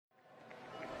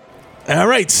All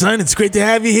right, son. It's great to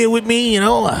have you here with me.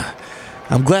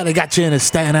 I'm glad I got you in a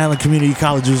Staten Island Community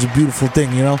College. It was a beautiful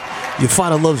thing. Your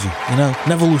father loves you.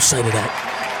 Never lose sight of that.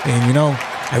 And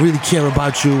I really care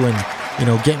about you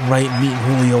and getting right and meeting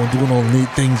Julio and doing all the neat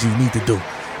things you need to do.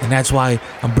 And that's why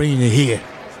I'm bringing you here,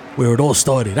 where it all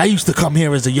started. I used to come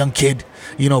here as a young kid,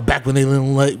 back when they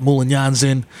didn't let Moulignans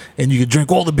in, and you could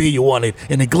drink all the beer you wanted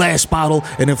in a glass bottle,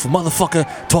 and if a motherfucker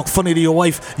talked funny to your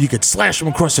wife, you could slash him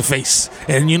across the face.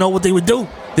 And you know what they would do?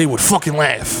 They would fucking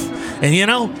laugh. And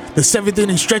the 7th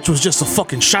inning stretch was just a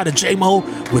fucking shot of J-Mo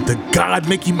with the god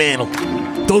Mickey Mantle.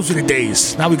 Those are the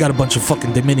days. Now we got a bunch of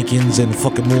fucking Dominicans and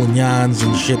fucking Moulignans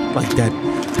and shit like that.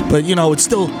 But, it's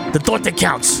still the thought that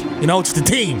counts. It's the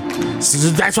team. So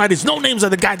that's why there's no names on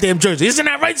the goddamn jersey. Isn't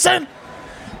that right, son?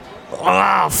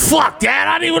 Oh, fuck, Dad.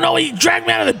 I didn't even know he dragged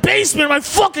me out of the basement. My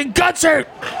fucking guts hurt.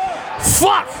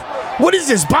 Fuck. What is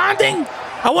this, bonding?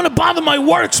 I want to bother my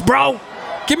works, bro.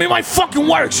 Give me my fucking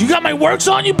works. You got my works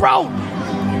on you, bro?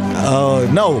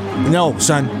 No,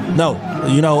 son. No.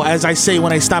 As I say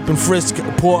when I stop and frisk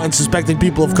poor unsuspecting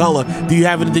people of color, do you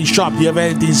have anything sharp? Do you have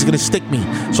anything that's going to stick me?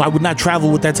 So I would not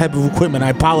travel with that type of equipment. I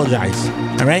apologize.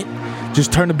 All right?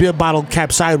 Just turn the beer bottle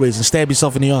cap sideways and stab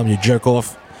yourself in the arm, you jerk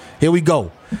off. Here we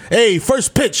go. Hey,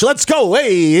 first pitch. Let's go.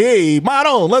 Hey,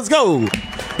 Maron, let's go.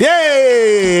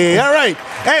 Yay. All right.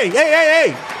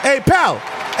 Hey, pal.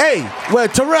 Hey,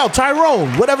 Terrell,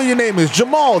 Tyrone, whatever your name is,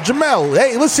 Jamel.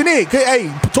 Hey, listen here.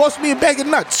 Hey, toss me a bag of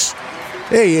nuts.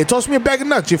 Hey, toss me a bag of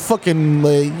nuts. You fucking,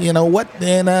 what?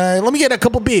 And let me get a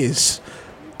couple beers.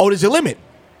 Oh, there's a limit.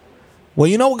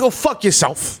 Well, go fuck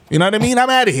yourself. You know what I mean? I'm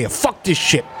out of here. Fuck this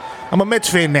shit. I'm a Mets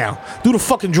fan now. Do the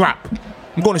fucking drop.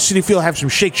 I'm going to Citi Field, have some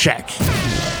Shake Shack.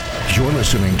 You're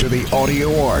listening to The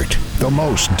Audio Art, the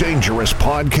most dangerous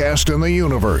podcast in the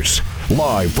universe.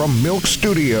 Live from Milk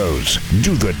Studios.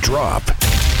 Do the drop.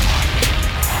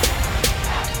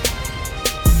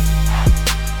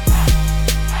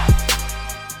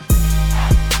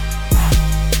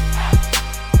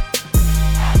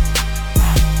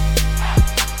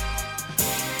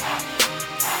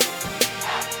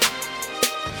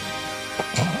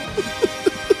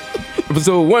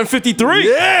 Episode 153.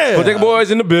 Yeah. Bodega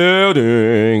Boys in the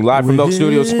building. Live from Milk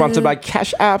Studios, sponsored by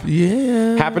Cash App.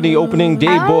 Yeah. Happy opening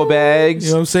day, ball bags.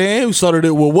 You know what I'm saying? We started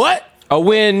it with what? A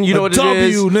win. You know what it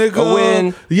is? Nigga. A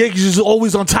win. The Yankees is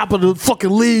always on top of the fucking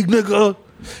league, nigga.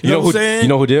 You know what I'm saying? You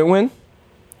know who didn't win?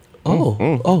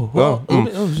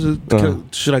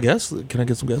 Should I guess? Can I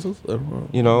get some guesses? Just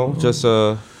You know what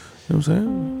I'm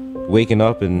saying? waking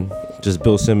up and just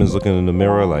Bill Simmons looking in the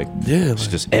mirror like,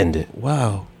 just end it.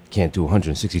 Wow. Can't do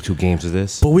 162 games of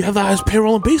this. But we have the highest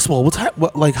payroll in baseball.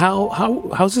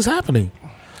 How's this happening?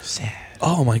 Sad.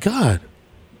 Oh my God.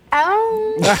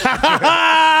 Oh.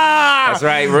 That's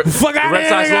right. Fuck out Red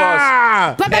Sox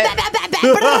lost.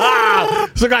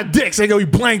 So I got dicks. They go, he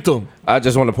blanked them. I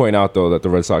just want to point out though that the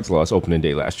Red Sox lost opening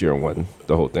day last year and won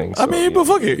the whole thing. So, but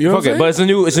fuck it. You know what I'm saying? But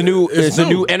it's a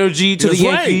new energy to the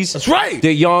Yankees. That's right.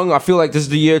 They're young. I feel like this is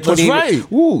the year 28. That's right.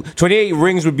 Ooh, 28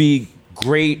 rings would be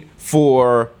great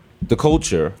for the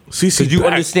culture. CC Could you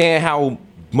back. understand how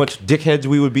much dickheads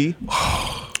we would be?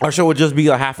 Our show would just be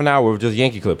a half an hour of just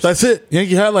Yankee clips. That's it.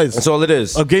 Yankee highlights. That's all it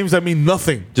is. Of games that mean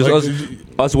nothing. Just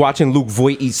us watching Luke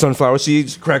Voit eat sunflower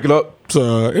seeds, crack it up. It's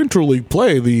interleague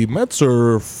play. The Mets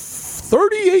are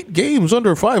 38 games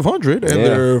under 500, and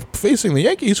they're facing the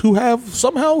Yankees, who have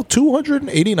somehow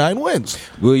 289 wins.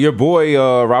 Well, your boy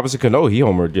Robinson Cano, he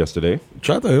homered yesterday.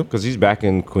 Shout out to him. Because he's back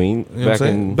in Queen. You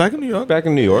know back in New York. Back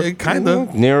in New York. Yeah, kinda.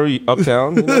 Near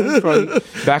Uptown.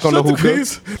 Back on the hookah.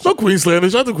 No Queenslander.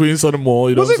 Shout out to Queens on the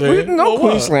mall. You know what I'm saying? No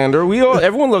Queenslander.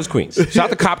 Everyone loves Queens. Shout out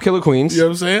to Cop Killer Queens. You know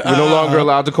what I'm saying? We're no longer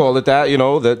allowed to call it that.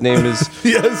 That name is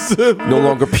no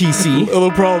longer PC. A little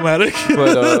problematic.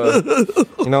 But,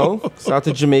 shout out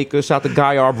to Jamaica. Shout out to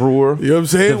Guy R. Brewer. You know what I'm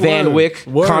saying? The Van Wyck.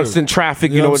 Constant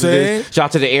traffic. You know what it is. Shout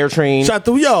out to the Air Train. Shout out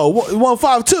to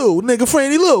 152. Nigga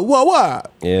Franny Lou. What?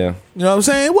 Yeah. You know what I'm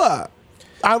saying? What?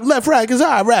 Left rag is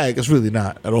high rag. It's really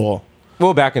not at all.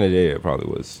 Well, back in the day, it probably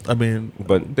was. I mean,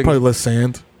 but probably less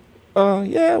sand.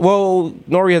 Yeah. Well,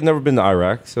 Nori has never been to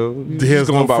Iraq, so he's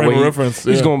going by frame of reference.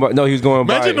 He's going by. No, he was going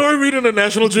by. Imagine Nori reading a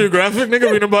National Geographic, nigga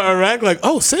reading about Iraq, like,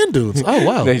 oh, sand dudes. Oh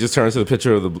wow. Then he just turns to the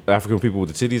picture of the African people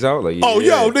with the titties out, like,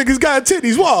 yo, niggas got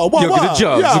titties. Wow. Look at the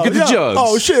jugs. Look at the jugs.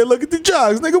 Oh shit, look at the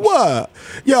jugs, nigga. What?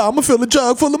 Yeah, I'm gonna fill a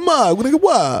jug full of mud, nigga.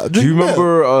 What? Do you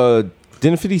remember?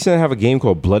 Didn't 50 Cent have a game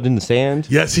called Blood in the Sand?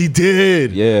 Yes, he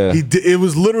did. Yeah. He did. It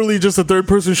was literally just a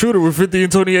third-person shooter with 50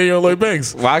 and Tony Ayo and Lloyd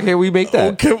Banks. Why can't we make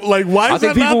that? Okay, why is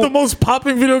that not the most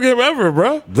popping video game ever,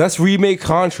 bro? Let's remake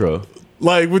Contra.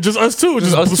 Like with just us two,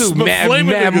 just us two, mad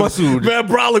niggas, muscled. mad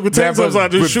brolic with tank tops on,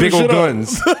 just with shooting big old shit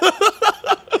guns. up.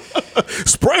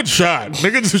 Spread shot,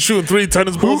 nigga, just shooting 3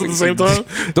 tennis balls at the same time.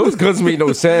 Those guns made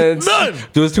no sense. None.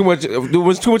 There was too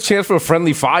much chance for a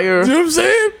friendly fire. You know what I'm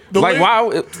saying?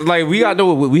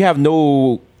 We have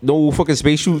no fucking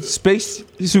space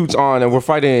suits on, and we're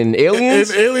fighting aliens.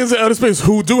 And aliens in outer space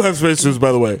who do have spacesuits,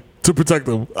 by the way, to protect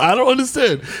them. I don't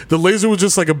understand. The laser was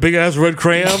just like a big ass red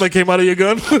crayon that came out of your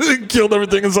gun and killed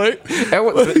everything in sight.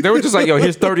 And they were just like, yo,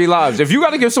 here's 30 lives. If you got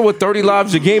to give someone 30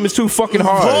 lives, your game is too fucking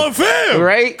hard. Fam.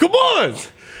 Right? Come on.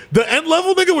 The end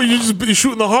level, nigga, where you just be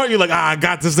shooting the heart, you're like, I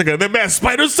got this nigga. And then, man,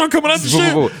 spiders start coming out the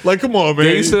shit. Like, come on, man.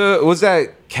 They used to, was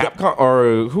that Capcom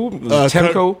or who?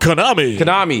 Temco?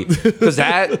 Konami. Because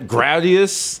that,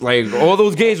 Gradius, like, all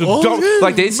those games were dumb.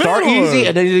 Like, they start easy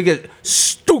and then they get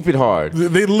stupid hard.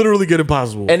 They literally get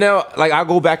impossible. And now, like, I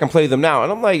go back and play them now,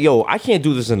 and I'm like, yo, I can't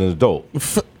do this in an adult.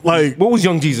 Like, what was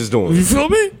Young Jesus doing? You feel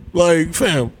me? Like,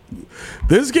 fam,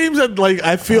 there's games that, like,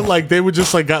 I feel like they would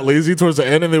just, like, got lazy towards the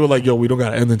end, and they were like, yo, we don't got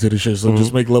to end into this shit, so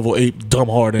just make level 8 dumb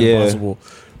hard and impossible.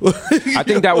 I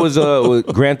think that was with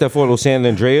Grand Theft Auto San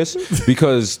Andreas,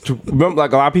 because remember,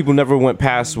 like, a lot of people never went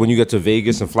past when you get to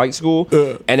Vegas and flight school,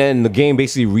 and then the game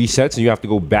basically resets and you have to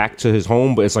go back to his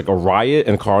home, but it's like a riot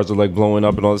and cars are like blowing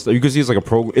up and all this stuff. You can see it's like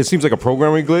it seems like a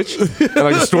programming glitch, and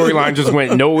like the storyline just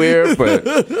went nowhere. But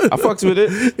I fucks with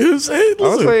it. You know what I'm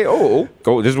I was like, oh,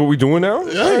 this is what we doing now?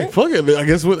 Yeah, right. Fuck it. I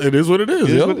guess it is what it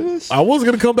is. What it is. I was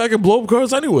gonna come back and blow up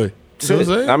cars anyway. You know what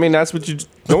I'm saying? I mean, that's what you.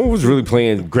 No one was really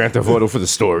playing Grand Theft Auto for the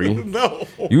story. No,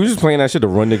 you was just playing that shit to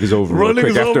run niggas over real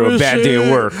quick after a bad day of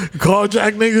work.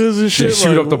 Carjack niggas and shit.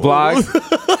 Shoot up the block,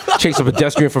 chase a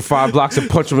pedestrian for 5 blocks and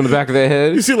punch him in the back of their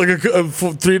head. You see like 3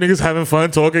 niggas having fun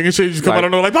talking and shit. You just come out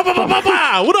of nowhere like, bah, bah, bah, bah,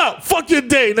 bah. What up? Fuck your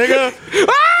day, nigga.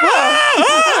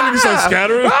 Niggas start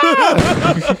scattering.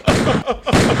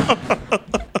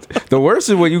 The worst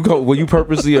is when you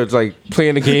purposely are like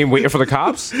playing the game waiting for the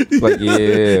cops. Like,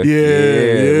 yeah.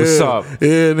 What's up?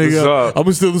 Yeah, nigga. What's up? I'm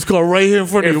gonna steal this car right here in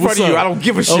front of you. What's up? I don't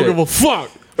give a shit. I don't give a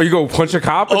fuck. Or you go punch a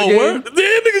cop in the game? Word? Yeah,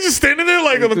 nigga just standing there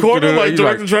like on the corner, like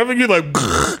directing traffic. You like,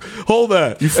 hold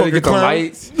that. You fucking get the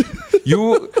lights.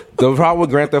 The problem with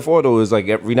Grand Theft Auto is like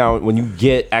every now when you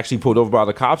get actually pulled over by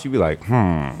the cops, you be like,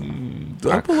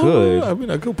 I could. I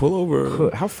mean, I could pull over.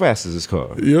 How fast is this car?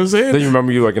 You know what I'm saying? Then you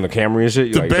remember you like in the Camry and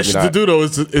shit. The best shit to do though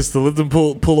is to let them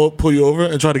pull you over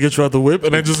and try to get you out the whip,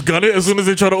 and then just gun it as soon as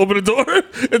they try to open the door,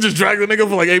 and just drag the nigga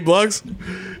for like 8 blocks,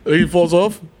 and he falls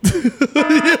off. In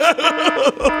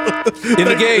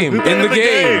the game.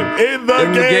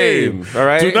 All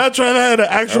right. Do not try that at an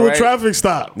actual traffic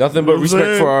stop. Nothing but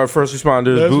respect for our first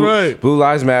responders. That's right. Blue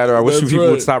Lives Matter. I wish people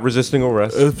would stop resisting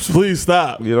arrest. Please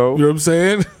stop. You know what I'm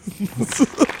saying?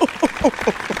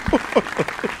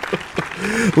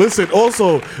 Listen,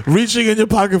 also, reaching in your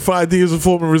pocket for ID is a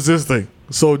form of resisting.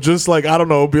 So just like, I don't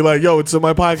know, be like, yo, it's in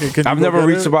my pocket. Can you I've never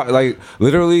reached about, like,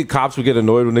 literally, cops would get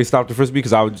annoyed when they stopped to frisk me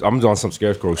because I'm doing some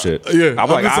scarecrow shit. Yeah. I'm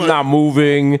like, I'm not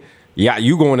moving. Yeah,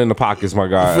 you going in the pockets, my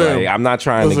guy. Like, I'm not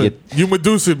trying to get. You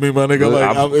Medusa me, my nigga.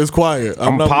 Like, it's quiet.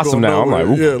 I'm a possum now. Nowhere. I'm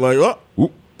like, yeah, like,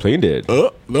 playing dead.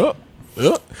 You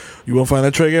want to find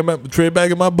that tray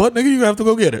bag in my butt, nigga? You have to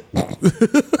go get it.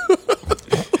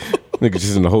 Niggas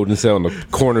just in the holding cell and the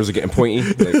corners are getting pointy.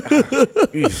 Like,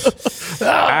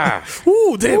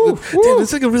 Ooh, damn,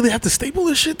 this nigga really have to staple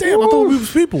this shit? Damn, I thought we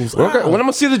was peoples. Okay, when I'm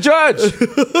gonna see the judge?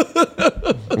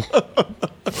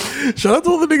 Shout out to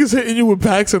all the niggas hitting you with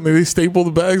packs and they staple the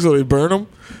bags or they burn them.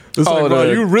 It's like, bro,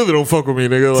 you really don't fuck with me,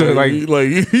 nigga.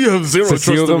 Like you have zero trust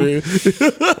in me.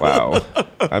 Wow.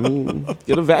 I mean,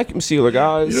 get a vacuum sealer,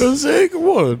 guys. You know what I'm saying? Come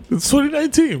on. It's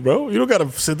 2019, bro. You don't got to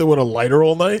sit there with a lighter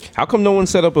all night. How come no one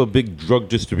set up a big drug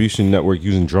distribution network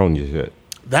using drones yet?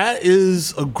 That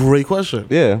is a great question.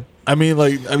 Yeah. I mean,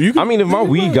 like, if my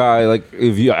weed guy, like,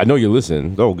 I know you're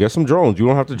listening. Oh, get some drones. You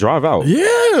don't have to drive out.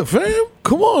 Yeah, fam.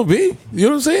 Come on, B. You know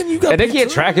what I'm saying? You got, and they can't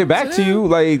track it back to you.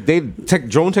 Like, they take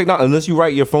drone technology unless you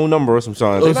write your phone number or some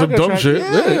something. Or some dumb shit.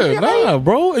 Yeah,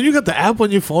 bro. And you got the app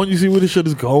on your phone. You see where this shit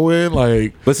is going.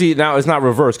 Like, but see, now it's not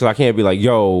reversed because I can't be like,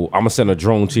 yo, I'm gonna send a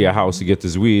drone to your house to get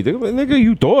this weed. They're like, nigga,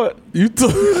 you thought. You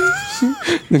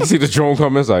see the drone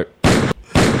come in, it's like.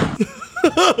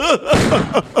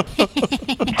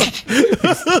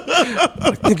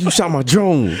 I think you shot my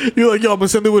drone. You're like, yo, I'm gonna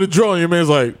send it with a drone. Your man's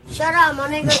like, shut up, my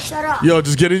nigga, shut up. Yo,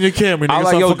 just get in your camera, nigga.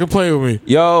 Stop fucking playing with me.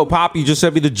 Yo, Poppy just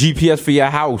sent me the GPS for your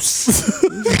house.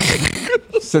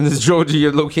 Send this drone to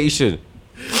your location.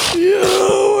 Yo,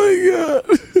 oh my god.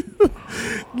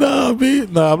 Nah, me?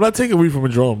 No, I'm not taking weed from a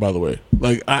drone. By the way,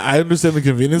 like I understand the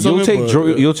convenience of it.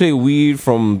 You'll take weed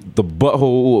from the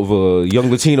butthole of a young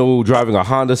Latino driving a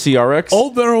Honda CRX.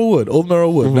 Old Merrillwood.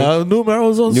 Mm-hmm. Now New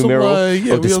Merrill's on New some Merrill? like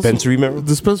Oh, dispensary Merrill?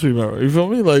 Dispensary Merrill. You feel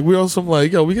me? Like we on some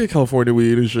like we get California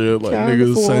weed and shit. Like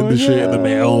niggas send the shit in the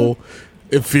mail.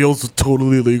 It feels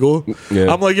totally legal.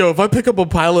 Yeah. I'm like, if I pick up a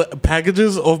pile of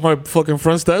packages off my fucking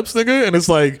front steps, nigga, and it's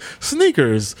like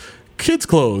sneakers, kids'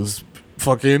 clothes,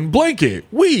 fucking blanket,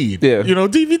 weed, DVD. You know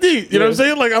what I'm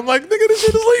saying? Like, I'm like, nigga, this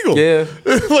shit is legal. Yeah.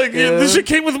 This shit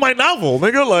came with my novel,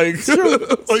 nigga. Like,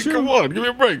 come on, give me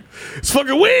a break. It's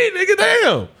fucking weed, nigga.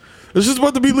 Damn. This shit's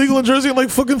about to be legal in Jersey in like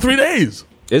fucking 3 days.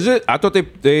 Is it? I thought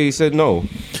they said no.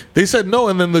 They said no,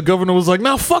 and then the governor was like,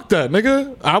 "Nah, fuck that,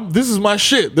 nigga. This is my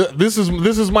shit. This is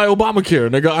my Obamacare,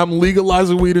 nigga. I'm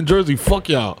legalizing weed in Jersey. Fuck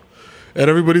y'all." And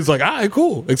everybody's like, "All right,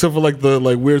 cool." Except for like the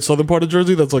weird southern part of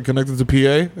Jersey that's like connected to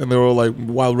PA, and they were like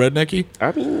wild rednecky.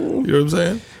 I mean, you know what I'm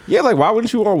saying? Yeah, like why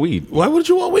wouldn't you want weed? Why would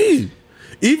you want weed?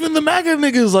 Even the MAGA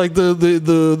niggas, like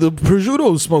the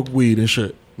prosciutto smoke weed and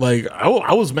shit. Like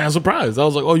I was mad surprised. I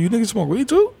was like, "Oh, you niggas smoke weed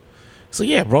too?" So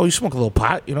yeah, bro, you smoke a little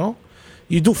pot,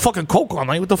 You do fucking coke all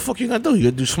night. What the fuck you gonna do? You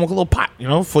gotta smoke a little pot,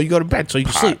 before you go to bed so you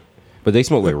can sleep. But they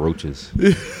smoke like roaches.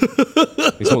 They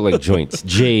smoke like joints.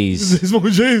 Jays. They smoke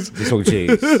Jays. They smoke Jays.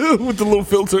 With the little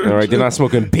filter. All right, they're not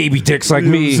smoking baby dicks like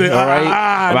me. All right?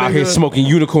 I'm out here smoking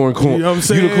unicorn horns.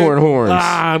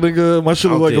 Nigga, my shit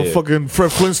look like a fucking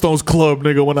Fred Flintstones club,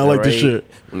 nigga, when I like this shit.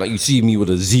 Like you see me with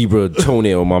a zebra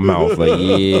toenail in my mouth. Like,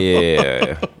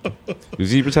 yeah. Do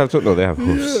zebras have toenails? No, they have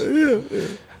hoofs.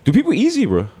 Yeah. Do people eat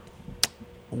zebra?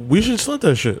 We should slut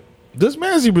that shit. There's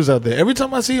mad zebras out there. Every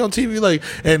time I see on TV, like,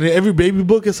 and in every baby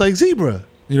book, it's like zebra.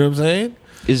 You know what I'm saying?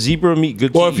 Is zebra meat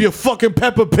good Or to if eat? you're fucking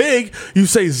Peppa Pig, you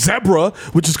say zebra,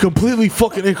 which is completely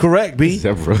fucking incorrect, B.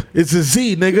 Zebra. It's a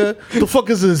Z, nigga. The fuck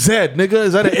is a Z, nigga?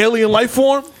 Is that an alien life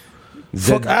form?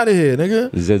 Fuck out of here,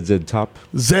 nigga. ZZ top.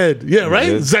 Z. Yeah,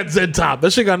 right? ZZ top.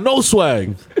 That shit got no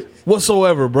swag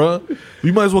whatsoever, bro.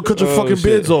 You might as well cut your fucking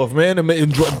beards off, man,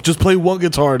 and just play one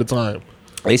guitar at a time.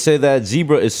 They say that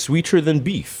zebra is sweeter than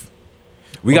beef.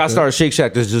 We gotta start a Shake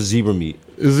Shack that's just zebra meat.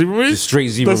 Is zebra meat? Just straight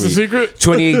zebra meat. That's the secret?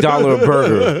 $28 a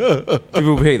burger.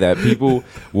 People pay that. People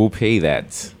will pay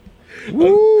that.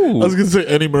 Woo. I was gonna say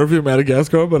Eddie Murphy of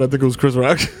Madagascar, but I think it was Chris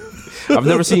Rock. I've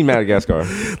never seen Madagascar.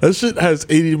 That shit has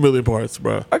 80 million parts,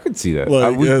 bro. I could see that.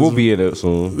 Like, we'll be in it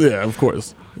soon. Yeah, of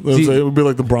course. You know what I'm saying? It would be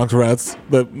like the Bronx Rats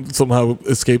that somehow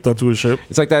escaped onto a ship.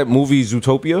 It's like that movie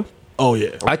Zootopia. Oh,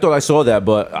 yeah. I thought I saw that,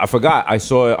 but I forgot. I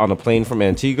saw it on a plane from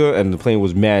Antigua, and the plane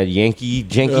was mad janky,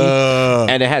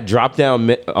 and it had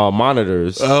drop-down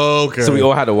monitors. Oh, okay. So we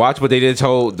all had to watch, but they didn't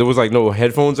tell. There was like no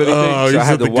headphones or anything. Oh, so you I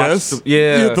had to watch. guess?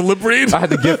 Yeah, You had to lip read? I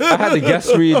had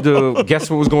to guess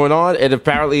what was going on, and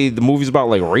apparently the movie's about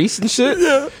like race and shit.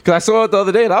 Yeah. Because I saw it the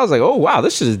other day, and I was like, oh wow,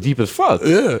 this shit is deep as fuck.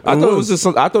 Yeah, I thought it was just.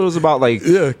 I thought it was about like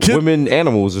women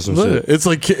animals or some shit. It's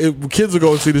like kids will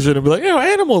go and see the shit and be like,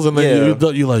 animals, and then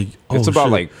you're like, oh, it's about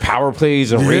shit. like power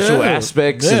plays and racial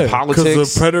aspects and politics.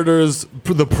 Because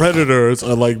the predators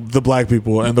are like the black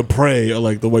people, and the prey are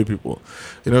like the white people.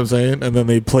 You know what I'm saying? And then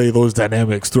they play those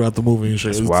dynamics throughout the movie and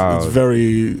shit. It's wild.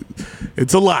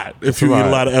 It's a lot if you eat a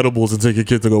lot of edibles and take your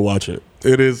kid to go watch it.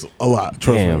 It is a lot.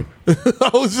 Trust me. I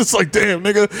was just like, damn,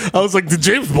 nigga. I was like, did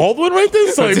James Baldwin write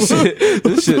this? Like,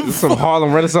 this shit is some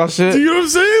Harlem Renaissance shit. You know what I'm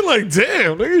saying? Like,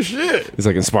 damn, nigga, shit. It's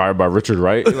like inspired by Richard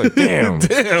Wright. You're like, damn,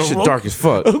 shit dark as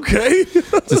fuck. Okay.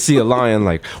 To see a lion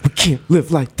like, we can't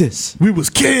live like this. We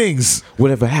was kings.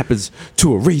 Whatever happens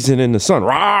to a raisin in the sun.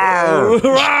 Rawr!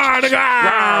 Rawr, nigga!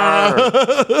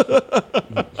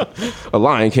 A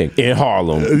Lion King in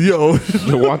Harlem. Yo.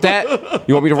 You want that?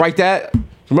 You want me to write that?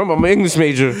 Remember, I'm an English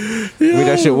major. Made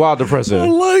that shit wild depressing. A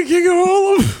Lion King in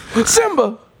Harlem.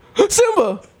 Simba.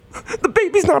 The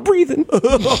baby's not breathing.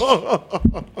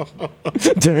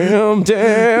 Damn.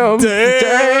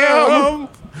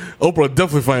 Oprah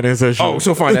definitely finance that shit. Oh,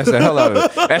 she'll finance the hell out of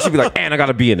it. That should be like, and I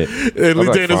gotta be in it. And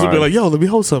Lee Daniels would be like, yo, let me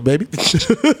hold something, baby.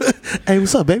 Hey,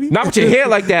 what's up, baby? Not with your hair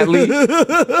like that, Lee.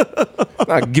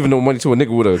 Not giving no money to a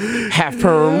nigga with a half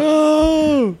perm.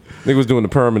 Yo. Nigga was doing the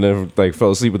perm and then like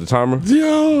fell asleep with the timer.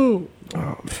 Yo.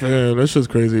 Oh, man, that's just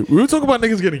crazy. We were talking about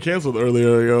niggas getting canceled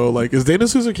earlier, yo. Like, is Dana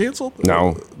Sousa canceled?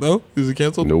 No. No? Is he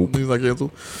canceled? Nope. He's not canceled?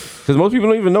 Because most people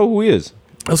don't even know who he is.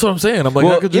 That's what I'm saying. I'm like,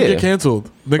 how could you get canceled?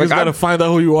 Niggas gotta find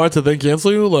out who you are to then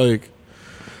cancel you? Like,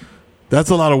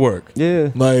 that's a lot of work. Yeah.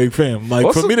 Like, fam, like,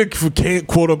 Also, for me to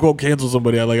quote unquote cancel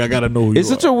somebody, I gotta know who you are. It's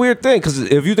such a weird thing because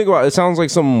if you think about it, it sounds like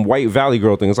some White Valley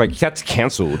girl thing. It's like, that's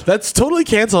canceled. That's totally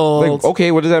canceled. Like,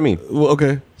 okay, what does that mean? Well,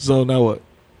 okay, so now what?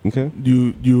 Okay.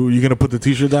 You gonna put the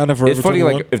T-shirt down there for? It's funny,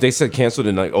 like if they said canceled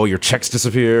and like, oh, your checks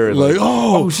disappear. Like,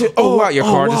 shit. Oh, wow, your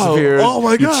car disappears. Oh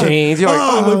my god. Your chains. You're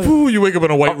like, poo. You wake up in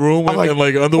a white room and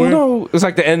like underwear. Oh no! It's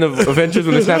like the end of Avengers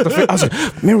when they snap the. I was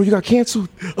like, man, you got canceled.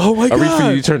 Oh my god. I read for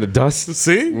you, you turn to dust.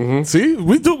 See, see,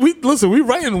 we listen. We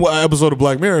writing an episode of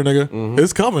Black Mirror, nigga.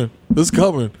 It's coming. It's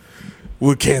coming.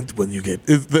 We can't when you get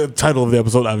the title of the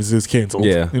episode obviously is canceled.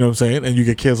 Yeah. You know what I'm saying? And you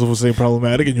get canceled for saying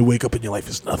problematic and you wake up and your life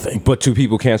is nothing. But two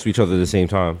people cancel each other at the same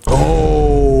time.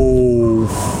 Oh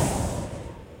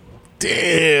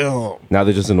damn. Now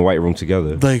they're just in the white room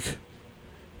together. Like,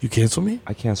 you cancel me?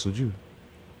 I canceled you.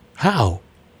 How?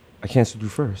 I canceled you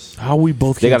first. How we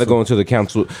both They got to canceled? go into the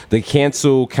council. The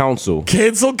cancel council.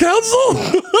 Cancel council?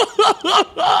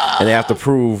 And they have to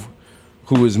prove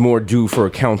who is more due for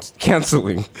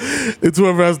canceling. It's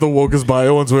whoever has the wokest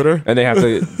bio on Twitter. And they have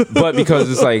to, but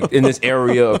because it's like in this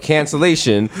area of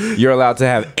cancellation, you're allowed to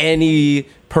have any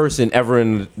person ever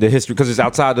in the history, because it's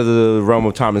outside of the realm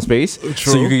of time and space. True.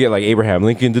 So you could get like Abraham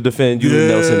Lincoln to defend you, Yeah.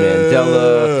 Nelson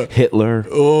Mandela, Hitler.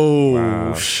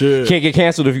 Oh, shit. Can't get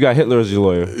canceled if you got Hitler as your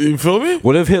lawyer. You feel me?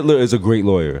 What if Hitler is a great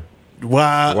lawyer?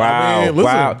 Wow. Wow, I mean, listen,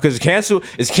 wow. Because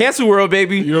it's cancel world,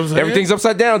 baby. You know what I'm saying? Everything's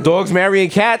upside down. Dogs marrying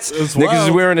cats. It's Niggas wild.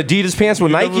 is wearing Adidas pants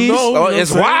with you never Nikes. know, you know what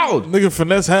It's I'm saying? wild. Nigga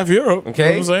finesse half Europe.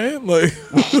 Okay. You know what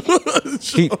I'm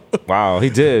saying? Like, Wow, he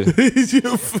did.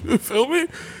 you feel me?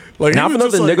 Like, Now, he for was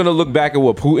just nothing, like, they're gonna look back at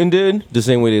what Putin did the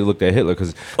same way they looked at Hitler,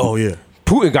 because oh, yeah.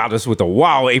 Putin got us with a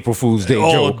wild April Fool's Day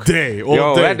All joke. day. All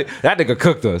Yo, day. that nigga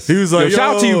cooked us. He was like,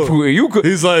 shout out to you, yo. Putin. You could.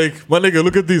 He's like, my nigga,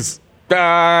 look at this.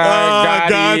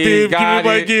 Got him. it, Give me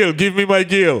my it. gill. Give me my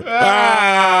gill. Hold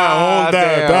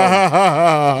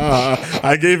that.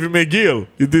 I gave him a gill.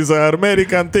 It is an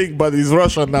American thing, but it's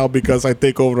Russian now because I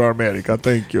take over America.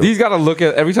 Thank you. He's got to look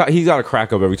at every time. He's got to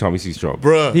crack up every time he sees Trump.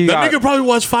 Bruh, He that got- nigga probably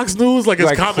watch Fox News like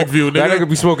it's comic view, nigga. That nigga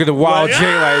be smoking the wild Like,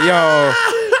 J like,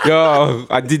 yo,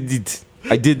 I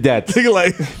did that. Nigga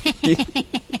like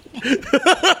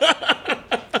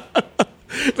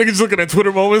nigga just looking at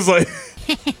Twitter moments like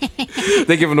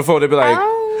They give him the phone. They be like,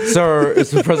 "Sir,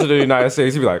 it's the president of the United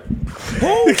States." He be like,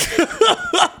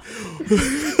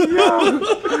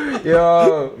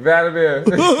 "Yo, Vladimir,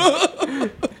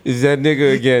 is that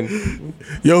nigga again?"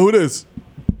 yo, who this?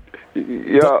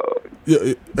 Yo,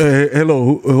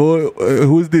 Hello,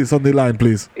 who is this on the line,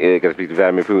 please? yeah, gotta speak to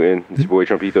Vladimir Putin. This boy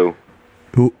Trumpito.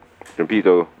 Who?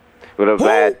 Trumpito. What up,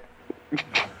 Vlad?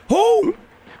 Who?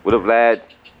 What up, Vlad?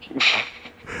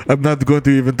 I'm not going to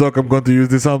even talk. I'm going to use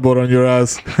the soundboard on your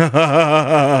ass.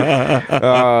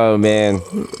 Oh man,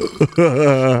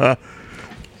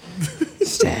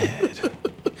 sad.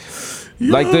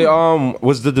 Like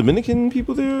was the Dominican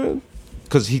people there?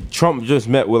 Because Trump just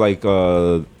met with like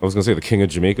I was gonna say the King of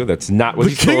Jamaica. That's not what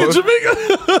he's King called. of Jamaica.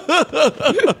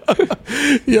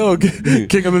 Yo,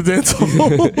 King of the dance hall.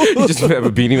 He just have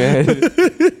a beanie man.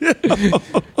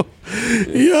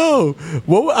 Yo,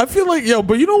 well, I feel like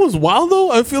but you know what's wild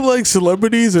though? I feel like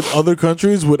celebrities in other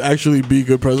countries would actually be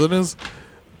good presidents,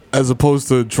 as opposed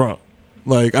to Trump.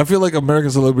 Like, I feel like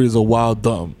American celebrities are wild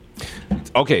dumb.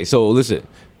 Okay, so listen.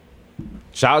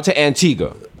 Shout out to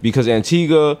Antigua, because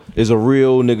Antigua is a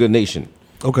real nigga nation.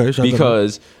 Okay, shout out to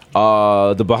Because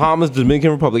the Bahamas,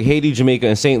 Dominican Republic, Haiti, Jamaica,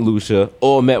 and St. Lucia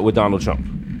all met with Donald Trump.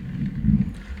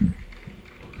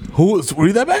 who?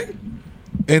 Read that back.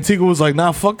 Antigua was like,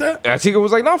 nah, fuck that. Antigua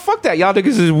was like, "No, fuck that. Y'all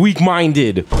niggas is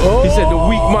weak-minded." He said the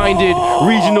weak-minded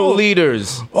regional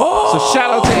leaders. So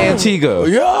shout out to Antigua.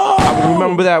 Yo, I will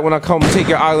remember that when I come take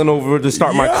your island over to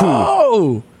start my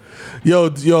coup.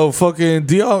 Yo, fucking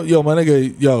DR, yo, my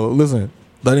nigga, yo, listen,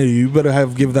 that nigga, you better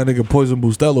give that nigga Poison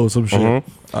Bustelo or some shit.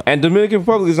 And Dominican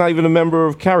Republic is not even a member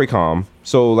of CARICOM.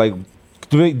 So, like,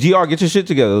 DR, get your shit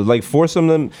together. Like, force them.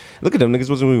 Look at them. Niggas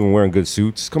wasn't even wearing good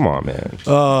suits. Come on, man.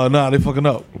 Nah, they fucking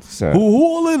up. Sad. Who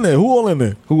all in there? Who all in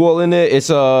there? Who all in there? It's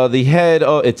the head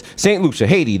of, it's St. Lucia,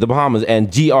 Haiti, the Bahamas,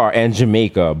 and DR and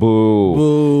Jamaica. Boo.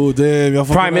 Oh, damn, y'all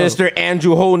fucking Prime up. Minister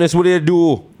Andrew Holness, what did it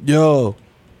do? Yo,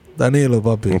 Danilo,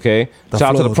 papi. Okay. The Shout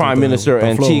out to flow, the Prime the Minister flow.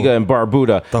 Antigua and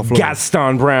Barbuda, The flow.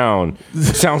 Gaston Brown.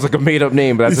 Sounds like a made up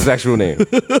name, but that's his actual name.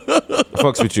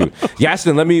 Fucks with you.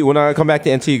 Gaston, when I come back to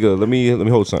Antigua, let me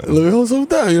hold something. Let me hold something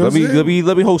down, you know what I'm saying?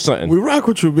 Let me hold something. We rock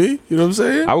with you, B. You know what I'm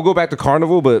saying? I would go back to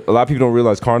Carnival, but a lot of people don't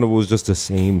realize Carnival is just the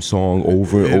same song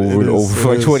over and over It and over is, for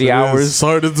like it is, 20 it is. hours.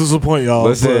 Sorry to disappoint y'all.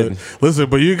 Listen.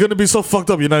 But you're gonna be so fucked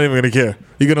up, you're not even gonna care.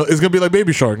 It's gonna be like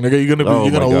Baby Shark, nigga. You're gonna Oh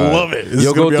my love God. it. It's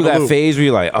You'll gonna go be through on a that loop. phase where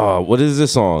you're like, what is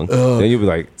this song? Then you'll be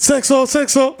like, Sexo.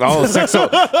 oh, Sexo.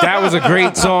 That was a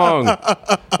great song.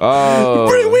 Oh.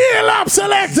 Bring wheel up,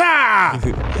 selector.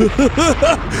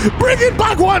 Bring it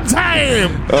back one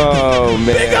time. Oh,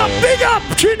 man. Big up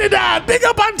Trinidad. Big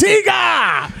up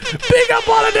Antigua. Big up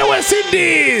all of the West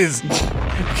Indies.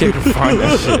 Can't even find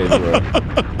that shit anywhere.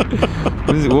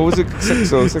 What was it?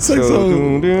 Sexo.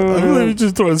 I believe you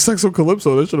just throwing Sexo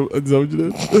Calypso. Is that what you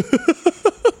did?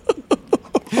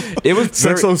 It was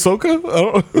Sexo Soca? I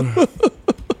don't.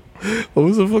 What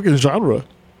was the fucking genre?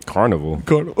 Carnival.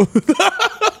 Carnival.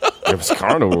 It was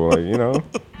Carnival, like, you know.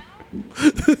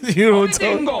 You know what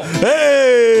I'm talking.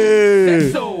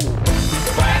 Hey!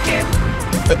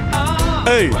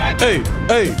 Hey!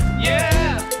 Hey!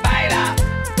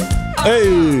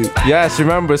 Yes,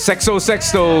 remember Sexo.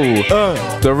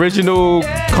 The original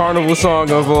Carnival song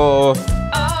of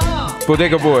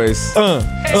Bodega Boys.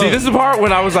 See, this is the part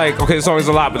when I was like, okay, the song is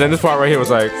a lot, but then this part right here was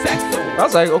like, I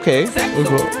was like, okay.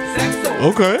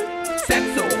 Okay.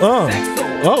 Oh.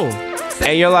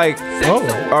 And you're like,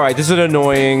 all right, this is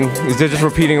annoying. They're just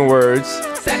repeating words.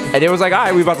 And it was like, all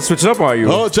right, we about to switch it up on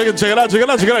you. Oh, check it out. You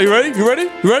ready? You ready?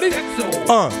 Move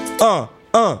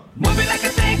it like a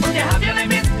snake when you have your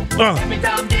limit. Every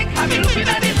time dick, have you looking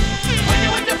at it. When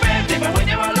you're with your friends, even when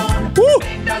you're alone. Woo!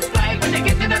 Thing does fly when you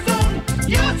get in the zone.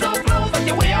 You're so close that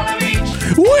you're way out of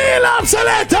reach. Wheel up,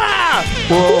 selector!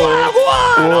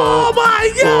 Wagwan! Oh my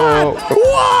God!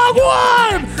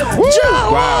 Wagwan!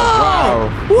 Wow!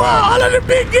 All of the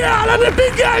big girl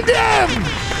them!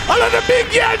 All of the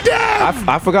big girl them!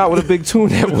 I forgot what a big tune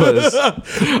that was.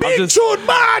 Big tune,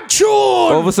 mad tune!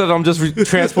 All of a sudden, I'm just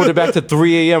transported back to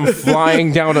 3 a.m.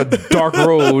 flying down a dark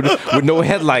road with no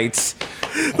headlights.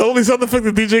 The only sound effect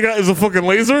the DJ got is a fucking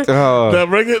laser.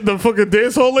 The fucking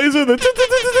dance hall laser. The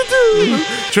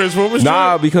Transformers.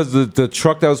 Nah, because the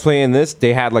truck that was playing this,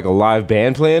 they had like a live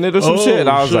band playing it or some shit. And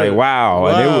I was like, wow.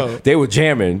 And they were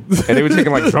jamming. And they were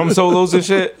taking like drum solos and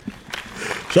shit.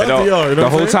 Shout out to y'all. You know the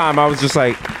whole time I was just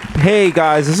like, hey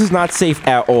guys, this is not safe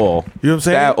at all. You know what I'm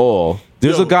saying? At all.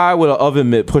 There's a guy with an oven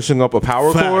mitt pushing up a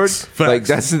power cord. Facts. Like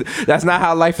that's not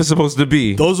how life is supposed to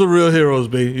be. Those are real heroes,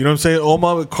 B. You know what I'm saying? All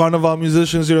my Carnival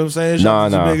musicians, you know what I'm saying?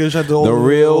 Shout out to Jamaica, shout out to all the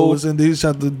real West Indies,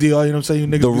 shout out to DR, you know what I'm saying? You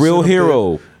niggas the be real sitting up there.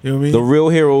 hero. You know what I mean? The real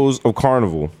heroes of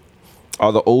Carnival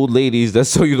are the old ladies that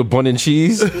sell you the bun and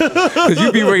cheese. Because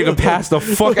you be ready to pass the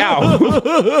fuck out.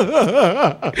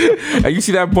 And you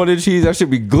see that bun and cheese, that should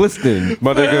be glistening,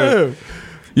 my nigga.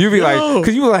 You be like,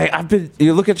 because you like,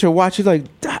 you look at your watch, you're like,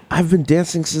 I've been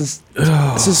dancing since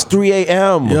 3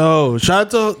 a.m. Yo,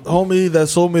 shout out to homie that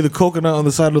sold me the coconut on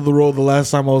the side of the road the last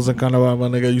time I was in Carnival, my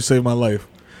nigga. You saved my life.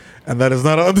 And that is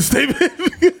not an understatement.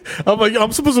 I'm like,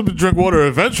 I'm supposed to drink water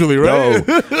eventually, right?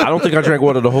 No, I don't think I drank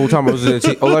water the whole time I was in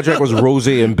the all I drank was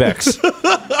Rosé and Beck's.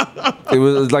 It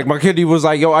was like, my kitty was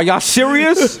like, yo, are y'all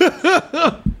serious?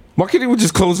 My kitty would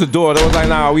just close the door. They was like,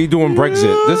 nah, we doing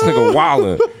Brexit. This nigga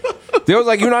wildin'. They was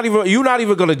like, you're not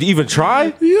even gonna even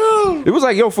try? Yeah. It was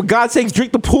like, yo, for God's sakes,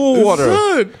 drink the pool water.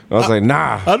 Son, I was like,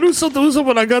 nah. I knew something was up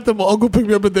when I got there. My uncle picked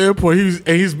me up at the airport.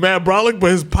 He's mad brolic,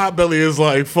 but his pot belly is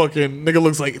like fucking nigga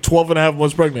looks like 12 and a half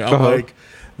months pregnant. I'm like,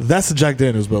 that's a Jack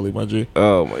Daniels belly, my G.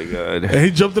 Oh my God. And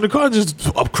he jumped in the car and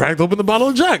just cracked open the bottle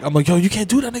of Jack. I'm like, yo, you can't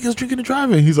do that. Nigga's drinking and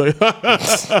driving. He's like,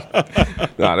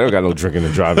 nah, they don't got no drinking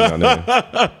and driving down there.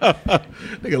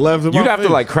 Nigga laughed at my You'd have face.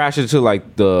 to like crash into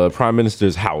like the prime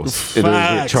minister's house in order to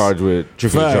get Facts. charged with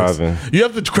drinking and Facts. driving. You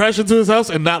have to crash into his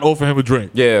house and not offer him a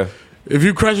drink. Yeah. If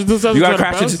you crash into his house, You and gotta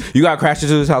try to crash bounce, into, you gotta crash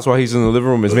into his house while he's in the living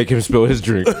room and make him spill his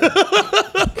drink. You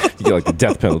get like the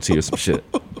death penalty or some shit.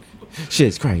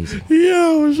 Shit's crazy.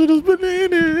 Yo, shit is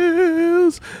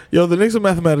bananas. Yo, the Knicks are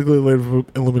mathematically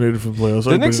eliminated from playoffs.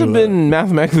 The Knicks have been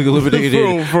mathematically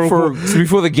eliminated for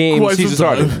before the game quite season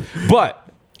some time. started. But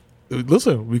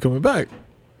Listen, we coming back.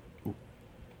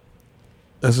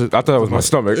 That's it. I thought it was my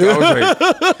stomach.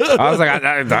 I was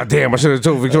like, damn, I should have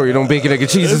told Victoria don't bake it egg and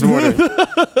cheese this morning.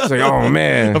 It's like, oh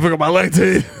man. I forgot my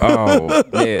lactate. Oh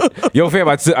man. Yo, fam,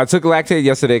 I took Lactate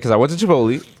yesterday because I went to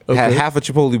Chipotle, had half a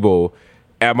Chipotle bowl.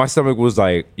 And my stomach was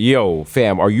like, yo,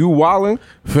 fam, are you wilding?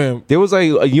 Fam. There was like,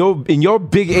 in your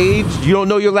big age, you don't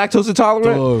know you're lactose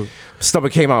intolerant? Dog.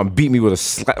 Stomach came out and beat me with a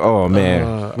slap. Oh, man.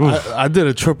 I did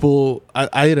a triple.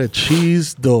 I ate a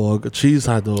cheese dog, a cheese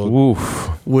hot dog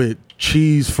Oof. with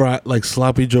cheese fry, like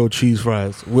sloppy Joe cheese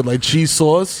fries with like cheese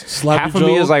sauce. Sloppy Half Joe, of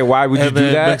me is like, why would you and do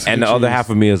then that? Mexican And the other cheese.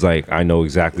 half of me is like, I know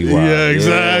exactly why. Yeah,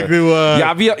 exactly why.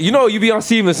 Yeah, you be on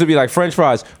Seamless and be like, French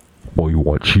fries. Oh, you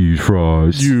want cheese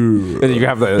fries? Yeah. And then you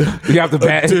have the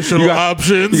bad Additional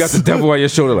options. You got the devil on your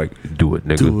shoulder, like, do it,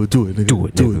 nigga. Do it, nigga. Do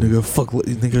it, do it, nigga. nigga. Fuck,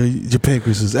 nigga. Your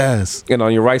pancreas is ass. And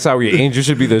on your right side where your angel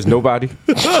should be, there's nobody.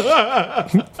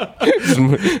 That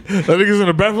nigga's in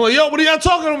the bathroom like, yo, what are y'all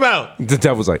talking about? The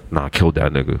devil's like, nah, kill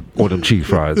that nigga. Or them cheese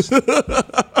fries.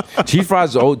 Cheese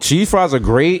fries are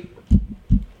great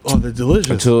Oh, they're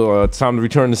delicious. until it's time to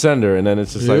return the sender, and then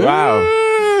it's just like, wow.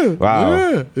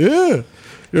 Yeah.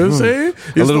 You know what I'm saying?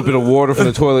 A little bit of water from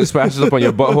the toilet splashes up on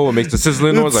your butthole and makes the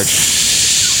sizzling noise like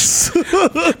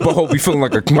butthole be feeling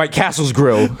like a White Castle's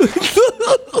grill.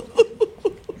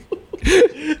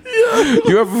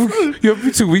 You ever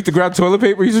be too weak to grab toilet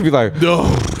paper? You just be like, No.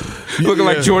 looking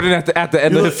like Jordan at the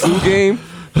end of the food game.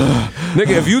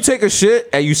 Nigga, if you take a shit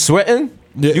and you sweating,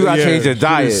 you gotta change your shit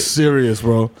diet. is serious,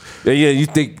 bro. Yeah, you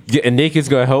think getting naked's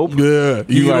gonna help? Yeah.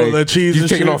 You like know that cheese you and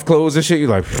taking shit? off clothes and shit. You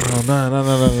like, Oh,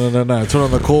 nah. Turn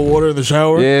on the cold water in the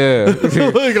shower. yeah.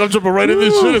 Like, I'm jumping right in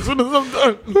this shit as soon as I'm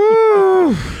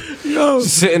done. Yo.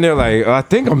 Sitting there like, I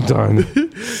think I'm done.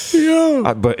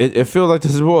 Yo. But it feels like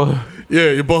this is more.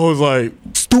 Yeah, your butthole's like,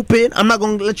 Stupid. I'm not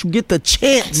gonna let you get the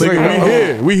chance.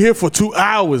 nigga, we here for 2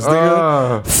 hours,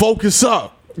 nigga. Focus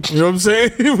up. You know what I'm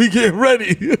saying? We getting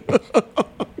ready.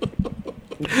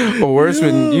 Or worse,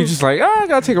 when you just like, I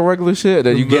gotta take a regular shit.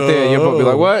 Then you get there and your butt be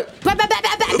like, what?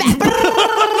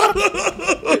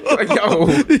 Like,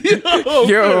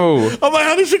 yo. I'm like,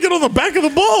 how did she get on the back of the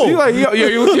bowl? You like, you're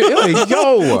like,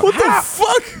 yo. What the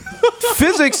fuck?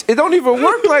 Physics, it don't even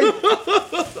work like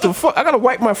the fuck. I gotta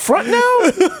wipe my front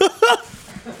now?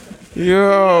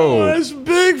 Yo. That's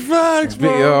big facts,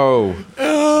 bro. Yo.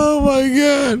 Oh my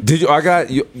god. Do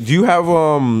you have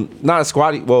not a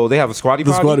squatty? Well, they have a squatty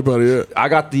The potty. squatty potty, yeah.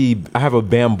 I have a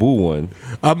bamboo one.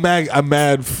 I'm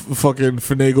mad fucking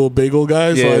finagle bagel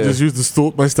guy, so I Yeah. just use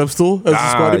my step stool as the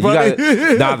squatty potty.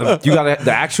 You got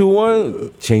the actual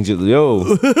one. Change it, yo.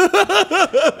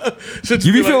 Should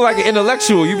You be like, feeling like an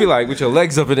intellectual. You be like with your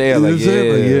legs up in the air, like You know what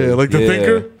I'm saying? Like, yeah, like the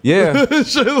thinker? Yeah.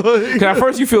 shit like, Cause at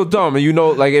first you feel dumb, and you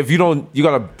know, like if you don't, you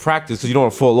gotta practice because you don't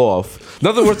want to fall off. In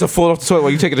other words, to fall off the toilet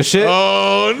while you taking a shit.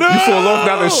 oh no. You fall off,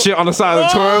 now there's shit on the side of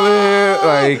the toilet,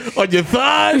 like on your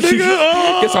thigh, nigga.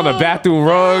 Oh. it's on the bathroom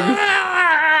rug.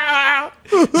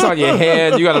 It's on your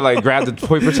hand. You gotta like grab the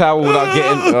paper towel without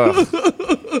getting.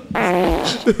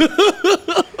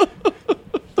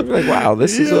 You're like, wow,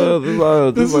 this is a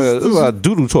lot of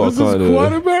doodle talk This on is there.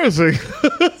 quite embarrassing.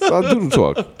 It's a lot of doodle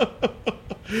talk.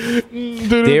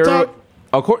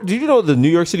 Do you know the New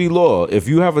York City law? If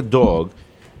you have a dog,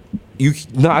 you're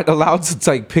not allowed to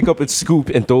like pick up its scoop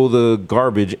and throw the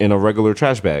garbage in a regular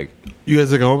trash bag. You guys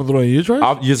take it home and throw it in your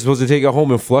trash? You're supposed to take it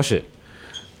home and flush it.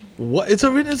 What?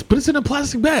 But it's in a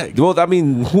plastic bag. Well, I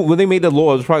mean, when they made the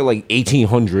law, it was probably like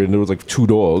 1800, and there was like 2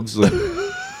 dogs. Like,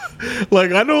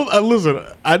 Like I know. Listen,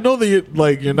 I know that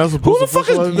you're not supposed who the to fuck flush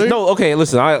a lot of is? things. No, okay,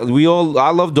 listen. I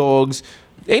love dogs.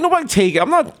 Ain't nobody taking.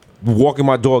 I'm not walking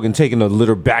my dog and taking a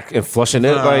litter back and flushing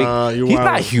it. Like you're he's wildin'.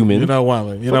 not human. You're not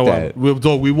wilding. You're Fuck not that.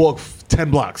 wilding. We walk 10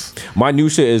 blocks. My new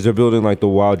shit is they're building like the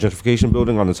wild gentrification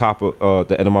building on the top of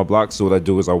the end of my block. So what I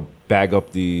do is I'll bag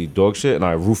up the dog shit and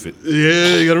I roof it.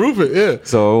 Yeah, you gotta roof it. Yeah.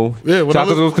 So Yeah, when shout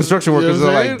I out to those construction workers. You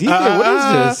know They're what like, I'm DJ,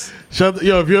 what is this?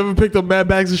 Yo, if you ever picked up mad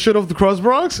bags of shit off the Cross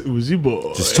Bronx, it was you,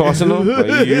 boy. Just tossing them.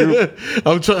 Like, you.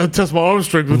 I'm trying to test my arm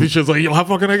strength with these shits. Like, yo, how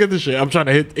far can I get this shit? I'm trying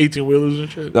to hit 18 wheelers and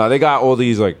shit. No, they got all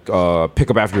these like pick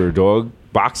up after your dog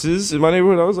boxes in my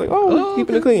neighborhood. I was like, we're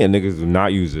keeping it clean. And niggas do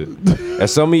not use it. And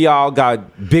some of y'all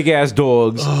got big ass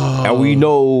dogs, and we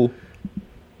know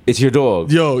it's your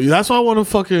dog. Yo, that's why I want to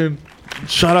fucking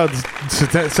shout out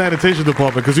the sanitation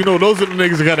department, because those are the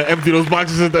niggas that gotta empty those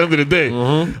boxes at the end of the day.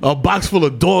 A box full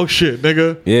of dog shit,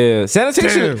 nigga. Yeah,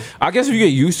 sanitation. Damn. I guess if you get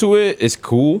used to it, it's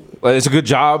cool. Like, it's a good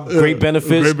job, great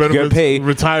benefits, Great benefits. get paid.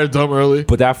 Retire dumb early.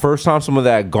 But that first time some of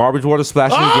that garbage water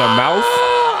splashing in your mouth.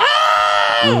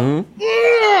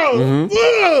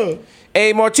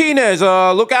 Hey Martinez,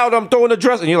 look out! I'm throwing the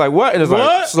dress, and you're like, what? And it's like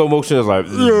What? slow motion. It's like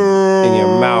in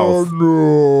your mouth,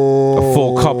 a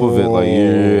full cup of it. Like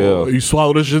yeah. You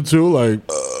swallow this shit too, like,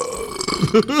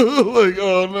 like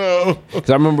oh no. 'Cause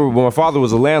I remember when my father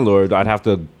was a landlord, I'd have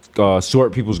to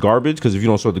sort people's garbage, because if you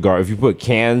don't sort the garbage, if you put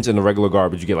cans in the regular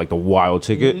garbage, you get like the wild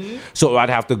ticket. So I'd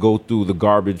have to go through the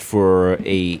garbage for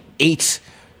a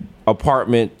 8-family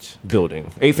apartment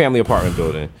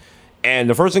building. And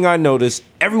the first thing I noticed,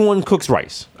 everyone cooks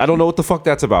rice. I don't know what the fuck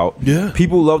that's about. Yeah.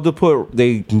 People love to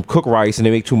they cook rice and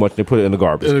they make too much and they put it in the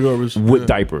garbage. With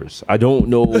diapers. I don't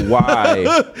know why.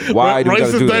 Why do we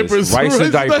Rice gotta and do diapers. this? Rice and Rice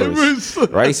and diapers. diapers.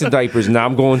 Rice and diapers. Now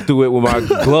I'm going through it with my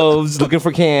gloves looking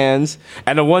for cans.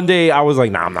 And then one day I was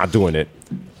like, nah, I'm not doing it.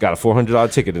 Got a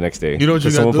 $400 ticket the next day. You know what you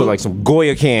gotta someone do? put like some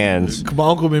Goya cans. My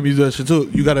uncle made me do that shit too.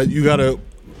 You gotta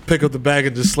pick up the bag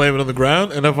and just slam it on the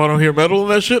ground. And if I don't hear metal in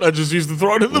that shit, I just used to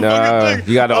throw it in the fucking thing.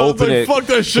 You gotta I was open like, it. Fuck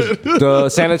that shit. The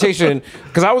sanitation,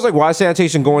 because I was like, why is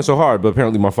sanitation going so hard? But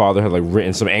apparently my father had like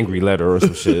written some angry letter or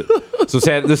some shit. So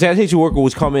the sanitation worker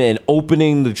was coming and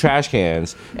opening the trash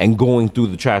cans and going through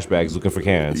the trash bags looking for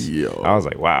cans. Yo. I was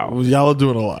like, wow. Y'all are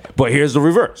doing a lot. But here's the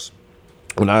reverse.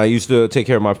 When I used to take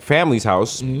care of my family's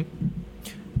house,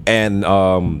 and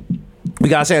we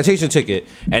got a sanitation ticket,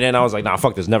 and then I was like, nah,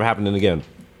 fuck this, never happening again.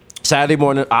 Saturday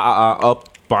morning, I up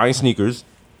buying sneakers,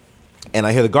 and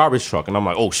I hear the garbage truck, and I'm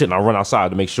like, oh shit, and I run outside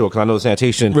to make sure, because I know the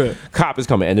sanitation cop is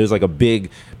coming, and there's like a big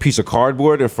piece of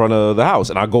cardboard in front of the house,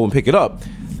 and I go and pick it up,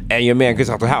 and your man gets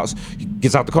out the house, he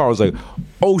gets out the car, I was like,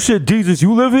 oh shit, Jesus,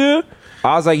 you live here?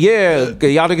 I was like, yeah,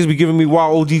 y'all niggas be giving me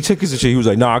wild OD tickets and shit. He was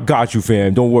like, nah, I got you,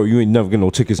 fam. Don't worry, you ain't never get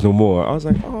no tickets no more. I was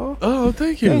like, oh,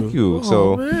 thank you. Thank you. Oh,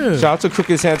 so, man. shout out to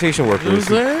Crooked Sanitation Workers.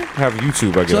 You know what I'm saying? Have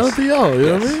YouTube, I guess. Shout out to y'all, you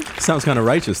know what I mean? Sounds kind of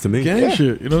righteous to me. Gang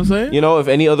shit, you know what I'm saying? You know, if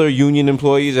any other union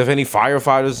employees, if any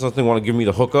firefighters or something want to give me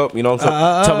the hookup, you know what I'm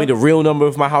saying? Tell me the real number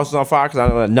if my house is on fire, because I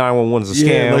know that 911 is a scam.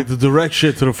 Yeah, like the direct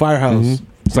shit to the firehouse.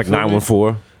 It's like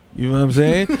 914. You know what I'm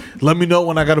saying? Let me know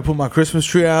when I got to put my Christmas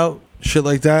tree out. Shit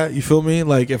like that, you feel me?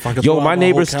 Like if I could. Yo, throw my out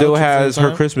neighbor whole still couch at the has same her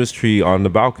time. Christmas tree on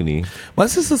the balcony. My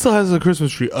sister still has a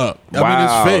Christmas tree up. I mean,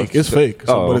 Wow. it's fake. It's fake.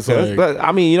 So, Oh, but it's okay. like, But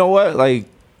I mean, you know what? Like,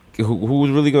 who's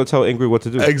really gonna tell Ingrid what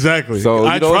to do? exactly. So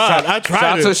I you know, tried. I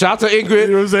tried. Shout to Ingrid. You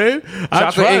know what I'm saying? I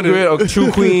Shout to tried Ingrid, it. a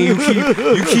true queen.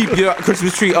 You keep your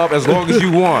Christmas tree up as long as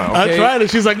you want. Okay? I tried it.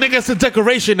 She's like, nigga, it's a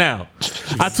decoration now.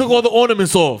 I took all the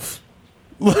ornaments off.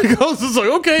 Like I was just like,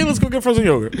 okay, let's go get frozen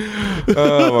yogurt.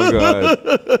 Oh my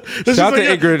god! She's Shout out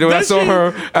like, to Ingrid. When I that saw shit-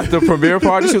 her at the premiere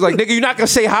party, she was like, "Nigga, you're not gonna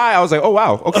say hi." I was like, "Oh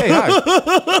wow, okay, hi."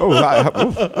 Oh hi.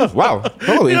 Oh, wow.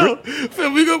 Hello, Yo, Ingrid.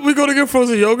 fam, we go to get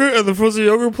frozen yogurt, and the frozen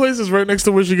yogurt place is right next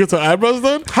to where she gets her eyebrows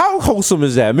done. How wholesome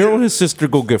is that? Miro and his sister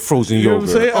go get frozen You know what I'm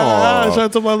yogurt. saying? Shout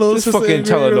out to my little This sister. fucking Ingrid,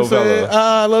 you know what I'm saying? telenovela.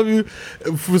 I love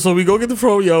you. So we go get the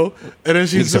froyo, and then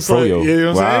she's It's a just like, froyo. you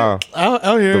know what I'm saying?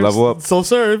 Out here, The level up. So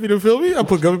serve, you know, feel me? I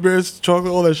put gummy bears,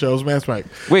 chocolate, all that shit. I was mass pack.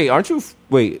 Wait, aren't you?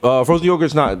 Frozen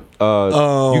yogurt's not.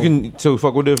 You can so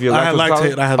fuck with it if you're I had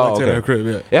lactose lactate. I had intolerant? lactate in her crib.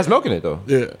 Yeah. It has milk in it though.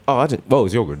 Yeah. Oh, I didn't. Oh,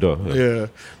 it's yogurt. Duh. Yeah,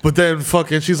 but then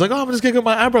fucking, she's like, "Oh, I'm just gonna get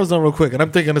my eyebrows done real quick," and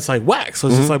I'm thinking it's like wax, so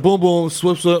it's just like boom, boom,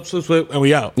 swip, and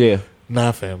we out. Yeah.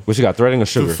 Nah, fam. What you got? Threading or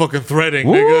The sugar? fucking threading,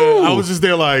 Woo! nigga. I was just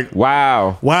there like,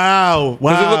 Wow. wow.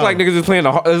 Does it look like niggas is playing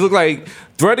the? It look like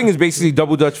threading is basically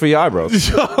double dutch for your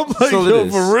eyebrows. I'm like, So it yo,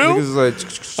 is. for real? Niggas is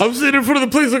like, I'm sitting in front of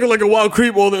the place looking like a wild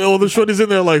creep. All the shorties in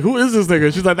there like, who is this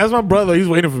nigga? She's like, that's my brother. He's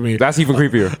waiting for me. that's even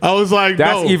creepier. I was like,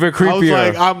 That's no. even I was creepier.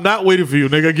 like, I'm not waiting for you,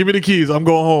 nigga. Give me the keys. I'm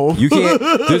going home. You can't.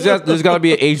 There's got to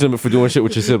be an age limit for doing shit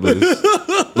with your siblings.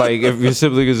 Like if your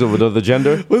sibling is of another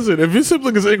gender, Listen, if your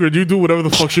sibling is Ingrid, you do whatever the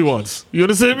fuck she wants. You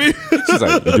understand me? she's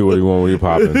like, you do what you want when you're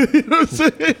popping. You know what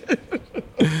I'm saying?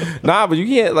 Nah, but you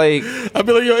can't like. I'd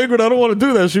be like, yo, Ingrid, I don't want to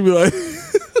do that. She'd be like,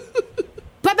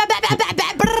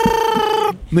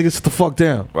 nigga, sit the fuck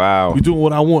down. Wow. You doing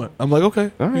what I want. I'm like,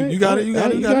 okay. All right. You got it. You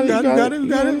got it. You got it. You got it. You got it. You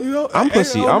got it. You know? I'm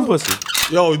pussy. Hey, I'm pussy.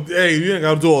 Yo, hey, you ain't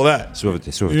got to do all that. Swift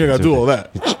it. You ain't got to do all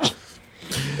that.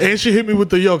 And she hit me with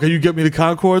the, yo, can you get me the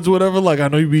Concords or whatever? Like, I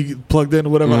know you be plugged in or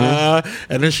whatever.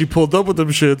 And then she pulled up with them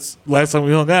shits last time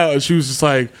we hung out. And she was just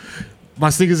like, my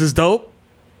sneakers is dope.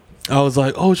 I was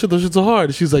like, oh, shit, those shits are hard.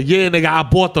 And she's like, yeah, nigga, I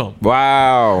bought them.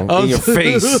 Wow. I In your was-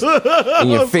 face. In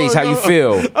your face. How you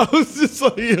feel? I was just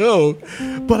like, yo.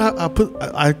 But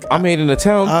I made an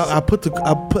attempt.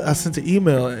 I sent an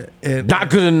email and Not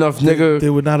good enough, nigga. they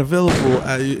were not available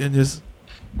and just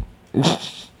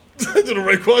I did the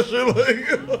right question, like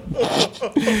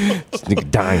This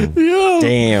nigga dying. yo,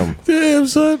 Damn.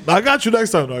 son. I got you next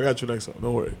time. No, I got you next time.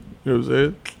 Don't worry. You know what I'm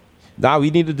saying? Nah,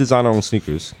 we need to design our own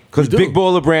sneakers. Because We do. Big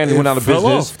Baller Brand went out of fell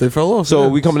business. off. They fell off. So yeah.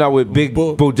 we coming out with Big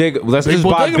Bodega. Let's Big just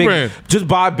buy Bodega Big Brand. Just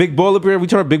buy Big Baller Brand. We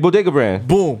turn Big Bodega Brand.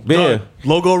 boom. Yeah. Done.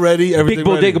 Logo ready. Everything Big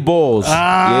Bodega ready. balls.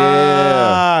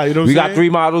 Ah, Yeah. you know what we I'm got saying? 3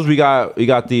 models. We got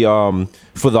the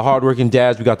for the hardworking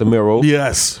dads, we got the Miro.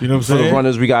 Yes. You know what I'm For saying? the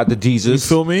runners, we got the Jesus. You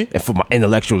feel me? And for my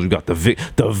intellectuals, we got the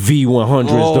V100s,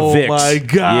 Oh the Vicks. my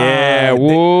God. Yeah,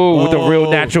 woo, with the real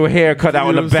Oh. natuall hair cut out You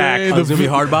in know the what I'm back. saying? Oh, it's gonna be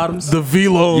hard bottoms. The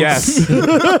V-Loans. Yes.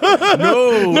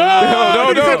 no, No.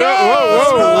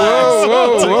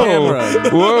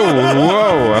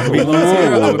 Whoa. I'm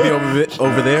gonna be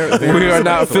over there. We are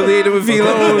not affiliated with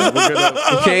V-Loan.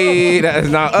 Okay, that is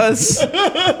not us.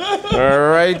 All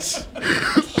right.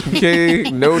 Okay,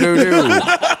 no. All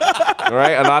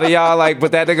right, a lot of y'all like,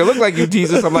 but that nigga look like you,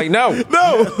 Jesus. I'm like, no.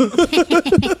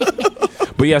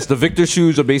 But But yes, the Victor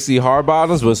shoes are basically hard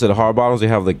bottoms, but instead of hard bottoms, they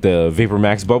have like the Vapor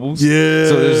Max bubbles. Yeah.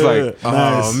 So there's like,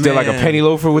 Nice. they're like a penny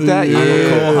loafer with that.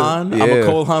 Yeah. I'm a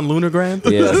Cole Haan Lunar Grand.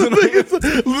 Yeah.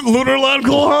 Lunar Lon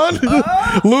Kohan?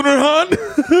 Lunar Han?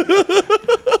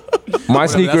 My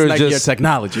sneaker That's is like your just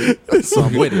technology. So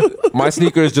I'm with it. my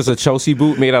sneaker is just a Chelsea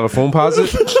boot made out of foam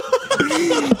posit.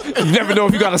 You never know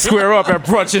if you gotta square up at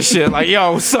brunch and shit. Like,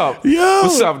 yo, what's up? Yo.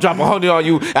 What's up? Drop 100 on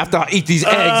you after I eat these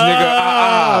eggs,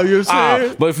 nigga. You know what I'm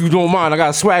saying? But if you don't mind, I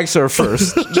gotta swag surf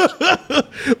first.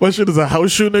 My shit is a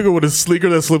house shoe, nigga, with a sneaker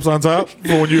that slips on top.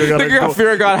 For when you gotta Nigga got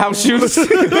fear of God house shoes.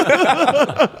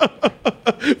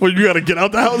 when you gotta get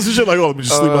out the house and shit. Like, oh, let me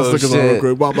just sleep my Oh, sneakers on shit.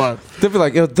 real quick. Bye bye. They'll be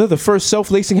like, yo, they're the first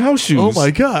self-lacing house shoes. Oh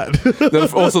my god. They're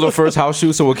also the first house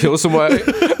shoe someone kill somebody.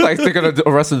 Like, they're gonna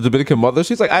arrest a Dominican mother.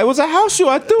 She's like, I was a house shoe.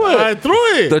 I threw it. I threw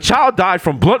it. The child died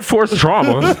from blunt force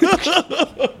trauma.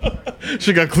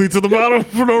 She got cleats at the bottom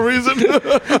for no reason.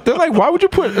 They're like, why would you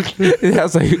put it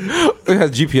has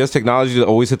GPS technology to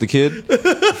always hit the kid?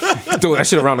 Throw that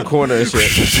shit around the corner and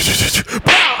shit.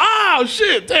 Oh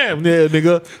shit! Damn, yeah,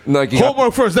 nigga. Nike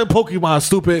Homework first, then Pokemon.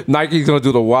 Stupid. Nike's gonna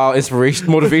do the wild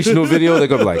motivational video. They're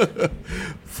gonna be like,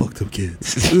 Fuck them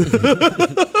kids.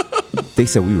 they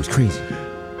said we was crazy.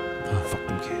 Fuck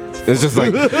them kids. It's just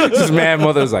like, just mad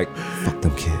mothers like, fuck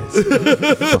them kids.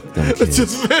 Fuck them kids.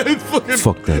 Just man, fucking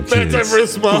Fuck them bad kids.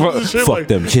 diverse smiles and shit. Fuck like,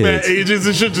 them kids. Man, agents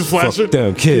and shit just flashing. Fuck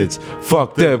them kids.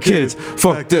 Fuck them kids.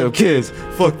 Fuck them kids.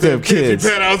 Fuck them kids. You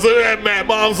pan out, so that mad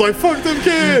mom's like, fuck them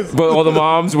kids. But all the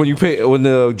moms, when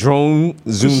the drone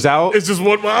zooms out, It's just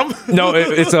one mom. no,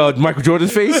 it's Michael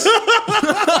Jordan's face.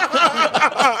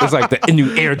 It's like the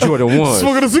new Air Jordan 1.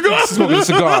 Smoking a cigar. Smoking a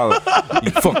cigar.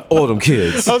 You fuck all them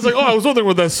kids. I was like, oh, I was wondering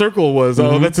what that circle was.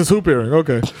 Oh, that's his hoop earring.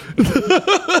 Okay.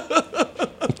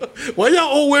 Why y'all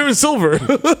all wearing silver?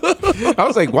 I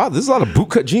was like, wow, there's a lot of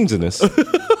bootcut jeans in this.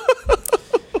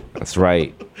 That's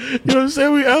right. You know what I'm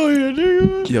saying? We out here,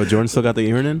 nigga. Yo, Jordan still got the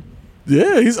earring in?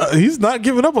 Yeah, he's not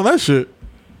giving up on that shit.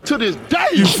 To this day.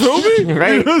 You feel me?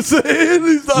 Right. You know what I'm saying?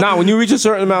 He's not, Now, when you reach a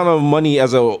certain amount of money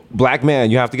as a black man,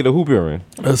 you have to get a hoop earring.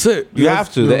 that's it. You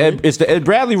have to. It's the Ed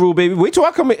Bradley rule, baby. Wait till I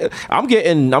come in. I'm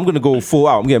gonna go full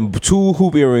out. I'm getting 2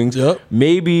 hoop earrings. Yep.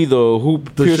 Maybe the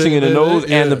hoop The piercing shit in the in it, nose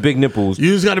yeah. and the big nipples.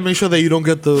 You just got to make sure that you don't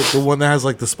get the one that has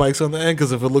like the spikes on the end,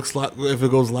 because if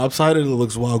it goes lopsided, it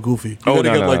looks wild goofy. You gotta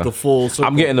get like the full circle.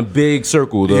 I'm getting the big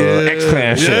circle, the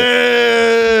X-Clan shit. Yeah.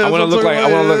 I want to look like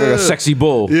a sexy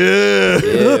bull. Yeah.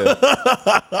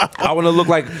 I want to look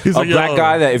like a like, black yo.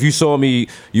 guy that if you saw me,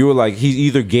 you were like, he's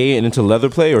either gay and into leather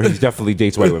play or he's definitely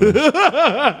dates white women.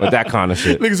 Like that kind of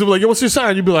shit. Niggas will be like, yo, what's your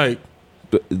sign? You'd be like,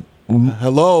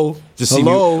 hello. Just see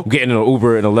hello. me getting in an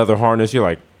Uber in a leather harness. You're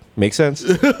like, makes sense.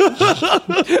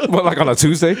 But like on a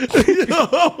Tuesday,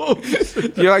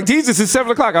 you're like, Jesus, it's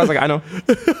 7 o'clock. I was like, I know.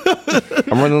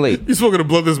 I'm running late. You smoking a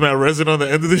blunt this man resin on the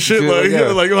end of the shit? Yeah, Like, yeah.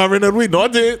 like, oh, I ran that weed. No, I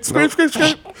didn't. Scrape.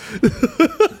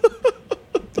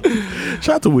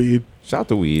 Shout out to weed. Shout out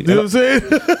to weed. You know what I'm saying?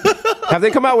 Have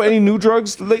they come out with any new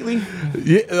drugs lately?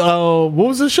 Yeah. What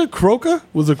was this shit? Croca?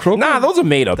 Was it Croca? Nah, those are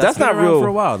made up. That's been not around real. for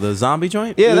a while. The zombie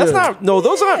joint? Yeah, that's Yeah. not. No,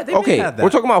 those aren't. they may Okay, have that. we're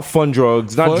talking about fun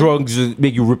drugs, not Fun? drugs that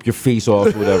make you rip your face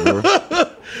off, or whatever.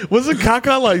 Was it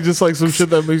caca? Like just like some shit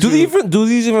that makes do you.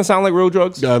 these even sound like real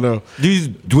drugs? I know. These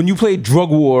when you played Drug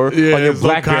War Yeah, on your it's no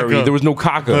BlackBerry, caca. there was no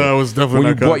caca. No, it was definitely when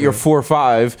you not bought caca. your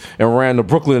 4.5 and ran to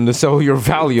Brooklyn to sell your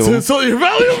Valium. So your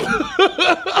value?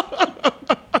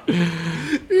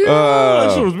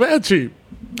 That shit was mad cheap.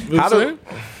 You know How what I'm do- saying?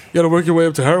 You gotta work your way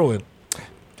up to heroin.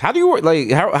 How do you work? Like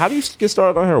how do you get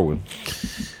started on heroin?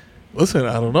 Listen,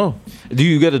 I don't know. Do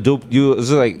you get a dope?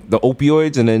 Is it like the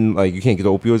opioids and then like you can't get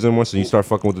the opioids anymore, so you start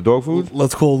fucking with the dog food?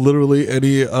 Let's call literally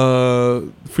any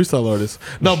freestyle artist.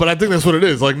 No, but I think that's what it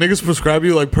is. Like niggas prescribe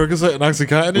you like Percocet and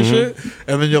Oxycontin and shit,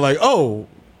 and then you're like, oh,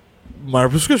 my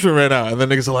prescription ran out, and then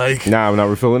niggas are like, Nah, I'm not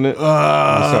refilling it.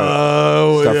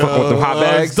 oh, start fucking with them hot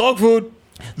bags? it's dog food.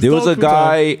 It's There was dog a food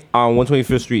time. guy on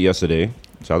 125th Street yesterday.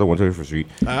 Shout out to 125th Street.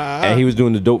 And he was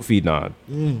doing the dope feed nod.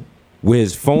 With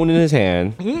his phone in his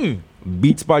hand,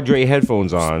 Beats by Dre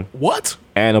headphones on, What?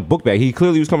 and a book bag. He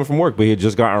clearly was coming from work, but he had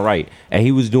just gotten right. And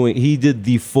he did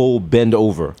the full bend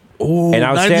over. Oh, And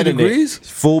I was 90 standing degrees? there,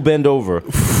 full bend over in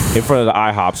front of the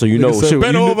IHOP. So you know, Nigga said, shit,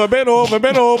 bend you over, bend over,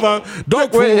 bend over.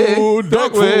 Dog food,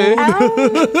 dog way.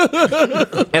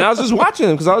 food. And I was just watching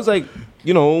him because I was like,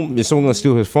 you know, is someone gonna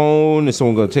steal his phone? Is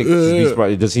someone gonna take his Beats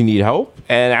by? Does he need help?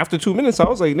 And after 2 minutes, I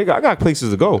was like, nigga, I got places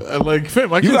to go. I'm like,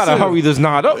 fam, I You can't gotta sit here. hurry this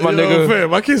nod up, my Yo, nigga.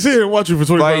 fam, I can't sit here and watch you for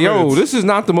 25 Like, yo, minutes. this is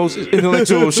not the most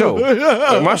intellectual show.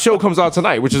 Like, my show comes out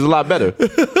tonight, which is a lot better.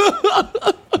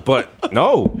 But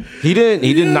no, he didn't.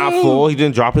 He did not fall. He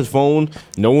didn't drop his phone.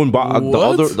 No one bought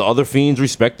the other fiends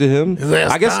respected him.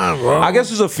 That's I guess. time, bro. I guess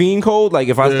it's a fiend code. Like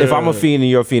if I'm a fiend and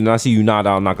you're a fiend and I see you nod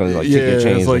out, I'm not gonna like take your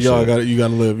chains. it's like and yo, shit. you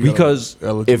gotta live. Because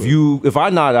if I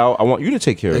nod out, I want you to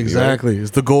take care of me. exactly,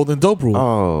 it's the golden dope rule.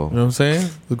 Oh. You know what I'm saying?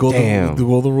 The Damn.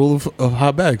 golden rule of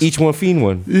hot bags. Each one fiend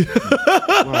one.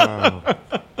 Wow.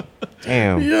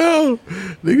 Damn. Yo,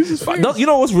 niggas is fucking. No, you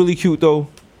know what's really cute though?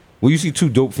 When you see two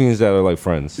dope fiends that are like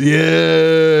friends.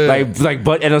 Yeah.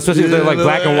 But and especially if they're like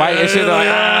black and white and shit, they're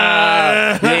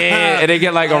like and they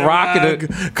get like a rock and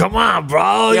come on,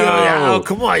 bro. Yo.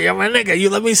 Come on, you're my nigga.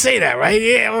 You let me say that, right?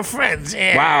 Yeah, we're friends.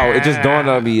 Yeah. wow, it just dawned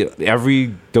on me.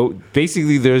 Every dope,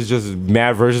 basically, there's just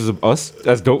mad versions of us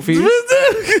as dope fiends.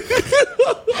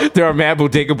 There are mad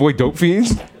bodega boy dope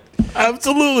fiends,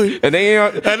 Absolutely. and they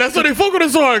ain't. And that's what they fuck with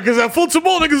us on, because at Full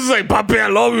Timon, niggas is like, Papi, I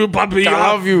love you, Papi. I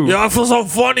love you. Yo, I feel so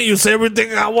funny. You say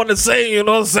everything I want to say, you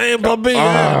know what I'm saying, Papi?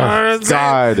 Yeah,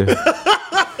 God,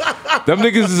 them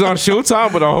niggas is on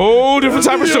Showtime, but a whole different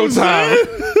type of Showtime.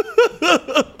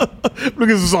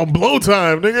 Niggas is on blow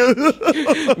time, nigga.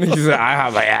 Niggas like, I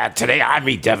have like today I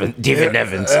meet Devin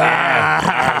Evans.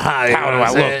 How do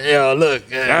I look? Yo, look.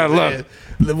 Look.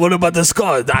 What about the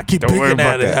scars? I keep Don't worry picking at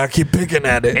about it. that. I keep picking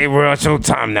at it. Hey, we're on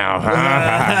Showtime now.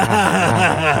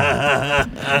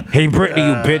 Hey, Brittany,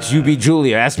 you bitch, you be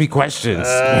Julia. Ask me questions.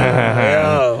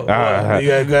 Yo, you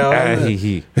gotta go.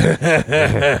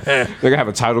 They're gonna have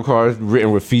a title card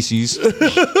written with feces.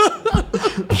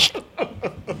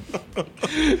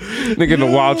 Nigga in the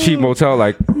wild cheap motel,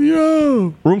 like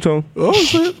Yo. room tone. Oh,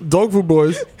 shit. Dog food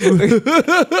boys.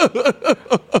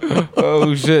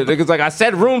 Oh shit. Niggas like, I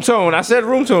said room tone.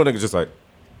 Niggas just like,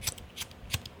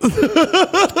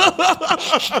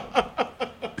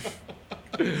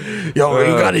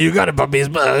 Yo, you got it,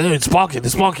 Papi.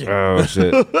 It's sparking. oh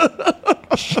shit.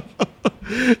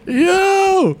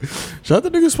 Yo. Shout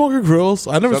out to niggas smoking grills.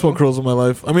 I never smoked grills in my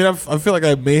life. I mean, I feel like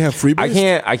I may have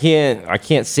freebase. I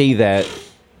can't say that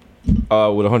with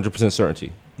 100%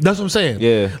 certainty. That's what I'm saying.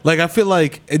 Yeah. Like, I feel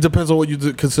like it depends on what you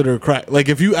consider crack. Like,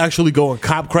 if you actually go and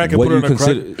cop crack and put it on a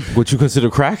crack. What you consider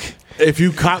crack? If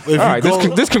you cop. If All right, you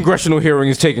go, this congressional hearing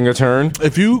is taking a turn.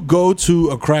 if you go to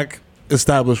a crack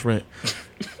establishment,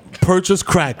 purchase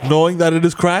crack, knowing that it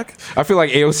is crack. I feel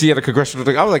like AOC at a congressional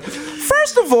thing. I was like,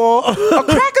 first of all, a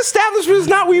crack establishment is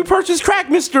not where you purchase crack,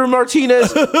 Mr.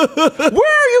 Martinez. Where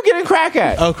are you getting crack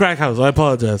at? Oh, crack house. I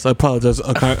apologize.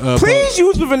 Please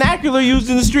use the vernacular used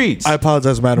in the streets. I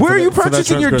apologize, madam. Where for are you that- for that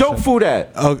purchasing your dope transgression.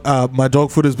 food at? My dog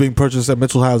food is being purchased at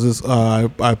Mitchell houses. I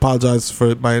apologize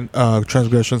for my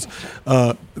transgressions.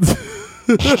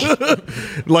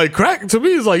 Like, crack to me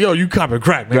is like, yo, you copping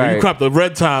crack, man. Right. You cop the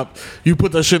red top, you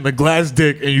put that shit in the glass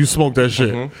dick, and you smoke that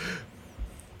shit. Mm-hmm.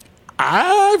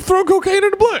 I've thrown cocaine in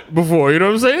the blunt before, you know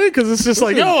what I'm saying? Because it's just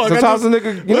like, yo, I Sometimes got a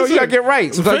nigga, you gotta get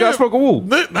right. Sometimes you gotta smoke a woo.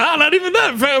 Nah, not even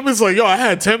that, fam. It's like, yo, I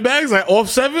had 10 bags, I off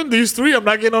 7. These 3 I'm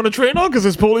not getting on the train on because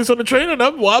there's police on the train, and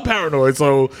I'm paranoid.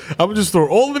 So I'm gonna just throw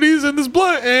all of these in this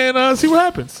blunt and see what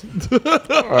happens.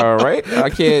 All right,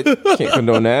 I can't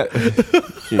condone that.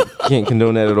 Can't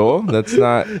condone that at all. That's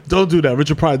not. Don't do that.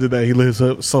 Richard Pryor did that. He lit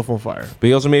himself on fire. But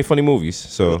he also made funny movies,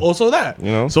 so Also that.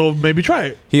 You know? So maybe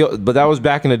try it. but that was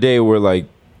back in the day where like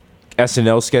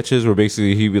SNL sketches where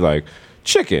basically he'd be like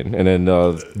chicken, and then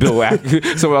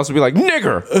someone else would be like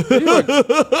nigger.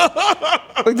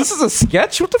 Like this is a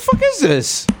sketch. What the fuck is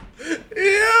this?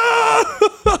 Yeah.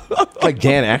 Like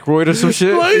Dan Aykroyd or some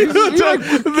shit.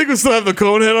 The nigga still have the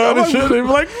cone head on and shit. They'd be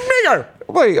like, nigger.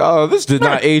 Like, this did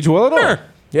not age well at all.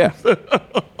 Yeah.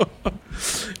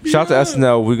 Shout out to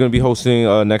SNL. We're gonna be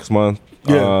hosting next month.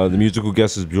 Yeah. The musical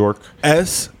guest is Bjork.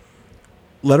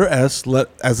 Letter S,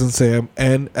 as in Sam,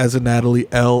 N as in Natalie,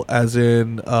 L as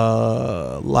in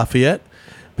Lafayette,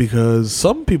 because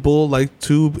some people like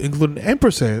to include an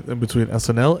ampersand in between S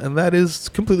and L, and that is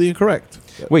completely incorrect.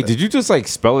 Wait, did you just like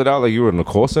spell it out like you were in the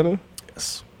call center?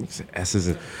 Yes. S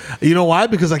isn't. You know why?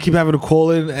 Because I keep having to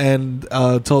call in and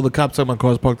tell the cops that my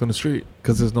car's parked on the street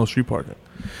because there's no street parking.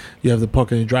 You have to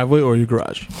park in your driveway or your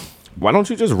garage. Why don't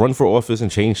you just run for office and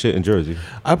change shit in Jersey?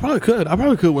 I probably could.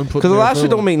 When put Because a lot of shit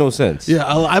don't make no sense.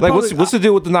 Yeah, what's the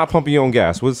deal with the not pumping your own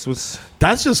gas? What's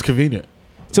that's just convenient.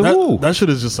 to who? That shit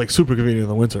is just like super convenient in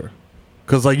the winter.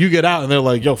 Because like you get out and they're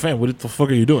like, "Yo, fam, what the fuck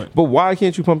are you doing?" But why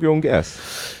can't you pump your own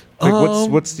gas? Like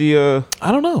what's the?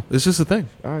 I don't know. It's just a thing.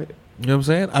 All right. You know what I'm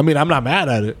saying? I mean, I'm not mad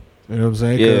at it. You know what I'm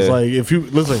saying? Because Yeah. like if you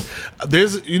listen,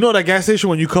 there's that gas station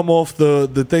when you come off the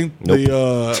thing, Nope.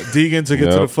 the Deegan to get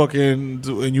to the Nope. fucking,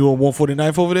 and you on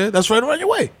 149th over there. That's right around your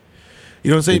way. You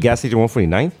know what I'm The saying? gas station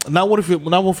 149th? Not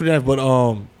 149th,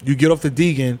 but you get off the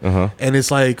Deegan, and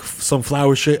it's like some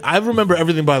flower shit. I remember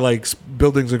everything by like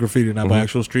buildings and graffiti, not by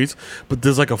actual streets. But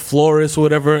there's like a florist or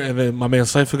whatever, and then my man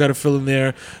Cypher got to fill in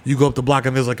there. You go up the block,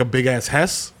 and there's like a big ass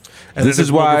Hess. And This then is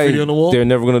there's more why graffiti on the wall. they're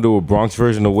never going to do a Bronx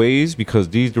version of Waze, because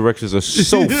these directions are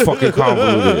so fucking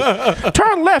convoluted.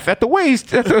 Turn left at the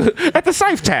Waze, at the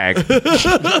Scythe tag.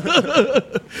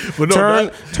 But no,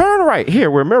 Turn right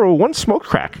here where Merrill once smoked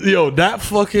crack. that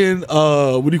fucking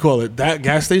what do you call it? That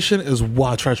gas station is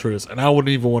wild treacherous, and I wouldn't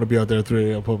even want to be out there at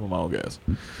 3 a.m. pumping my own gas,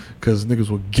 because niggas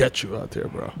will get you out there,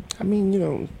 bro. I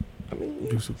mean,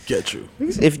 Niggas will get you.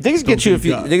 if niggas get you,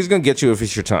 niggas gonna get you if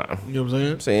it's your time. You know what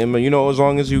I'm saying? Saying, but as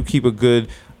long as you keep a good,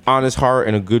 honest heart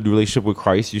and a good relationship with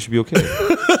Christ, you should be okay.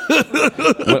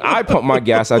 When I pump my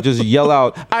gas, I just yell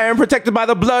out, "I am protected by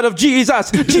the blood of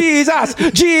Jesus, Jesus,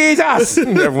 Jesus!"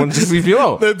 And everyone just leaves me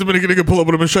alone. That Dominican nigga pull up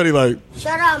with a machete like,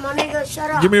 Shut up, my nigga,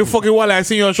 shut up. "Give me your fucking wallet. I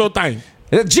seen you on Showtime."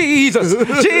 Jesus,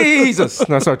 Jesus!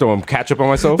 And I start throwing ketchup on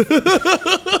myself.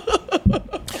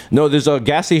 No, there's a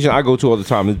gas station I go to all the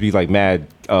time. It'd be like mad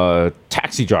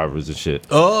taxi drivers and shit.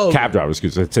 Oh. Cab drivers,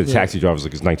 because I said taxi drivers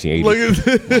like it's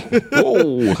 1980. Like,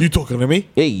 Oh, you talking to me?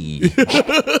 hey.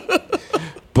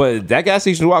 But that gas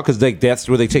station is wild, because that's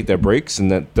where they take their breaks,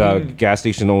 and that gas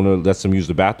station owner lets them use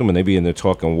the bathroom, and they be in there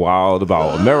talking wild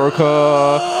about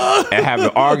America and having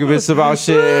arguments about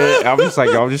shit. I'm just trying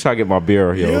to get my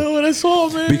beer, yo. Yo, that's all,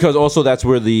 man. Because also that's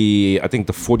where I think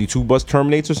the 42 bus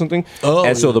terminates or something. Oh,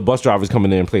 and so the bus drivers come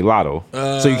in there and play lotto.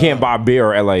 So you can't buy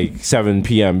beer at like 7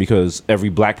 p.m. because every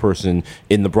black person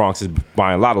in the Bronx is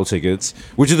buying lotto tickets,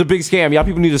 which is a big scam. Y'all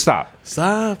people need to stop.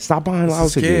 Stop buying lotto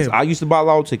It's a tickets. scam. I used to buy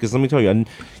lotto tickets. Let me tell you,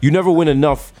 you never win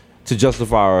enough to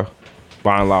justify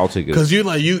buying lotto tickets.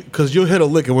 Because you'll hit a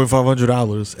lick and win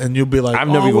 $500, and you'll be like, I've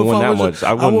never even won that much.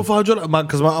 I won $500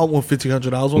 because my aunt won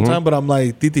 $1,500 one time, but I'm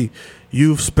like, Titi,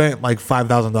 you've spent like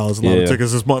 $5,000 in lotto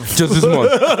tickets this month. Just this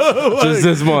month. Just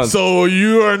this month. So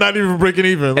you are not even breaking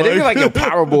even. And they be like, yo,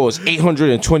 Powerball is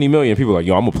 820 million. People are like,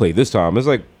 yo, I'm gonna play this time. It's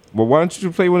like, well, why don't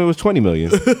you play when it was 20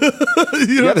 million?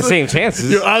 You had the same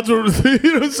chances. Your odds were, you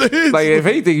know what I'm saying? Like, if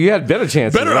anything, you had better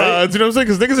chances. Better right? odds, you know what I'm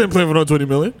saying? Because niggas ain't playing for no 20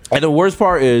 million. And the worst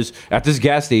part is, at this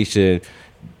gas station,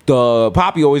 the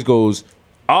Poppy always goes,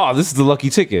 "Oh, this is the lucky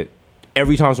ticket."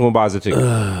 Every time someone buys a ticket.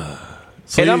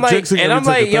 So and I'm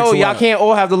like, yo, y'all can't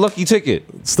all have the lucky ticket.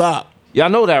 Stop. Y'all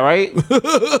know that, right?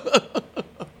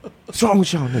 What's wrong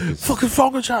with y'all niggas? Fucking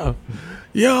fucking child.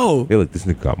 Yo. Hey, look, this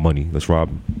nigga got money. Let's rob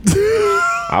him.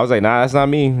 I was like, nah, that's not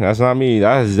me. That's not me.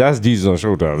 That's Jesus on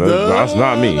Showtime. That's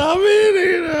not me. Not me,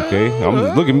 nigga. Okay,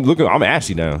 I'm looking. I'm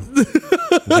ashy now.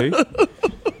 Okay,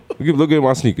 look at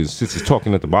my sneakers. This is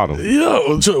talking at the bottom.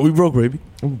 Yo, we broke, baby.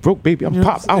 I'm broke, baby. I'm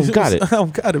pop. I don't got it. I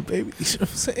don't got it, baby. You know what I'm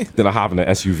saying? Then I hop in the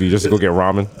SUV just to go get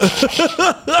ramen.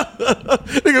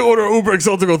 Nigga order an Uber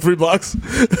XL to go 3 blocks.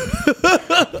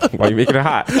 Why you making it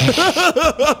hot?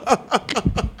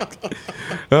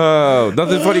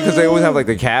 Nothing funny, because they always have like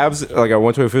the cabs. Like I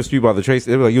went to 125th Street by the Trace.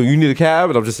 They were like, "Yo, you need a cab?"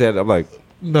 And I'm just saying, I'm like,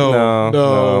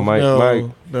 No.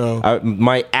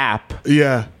 My app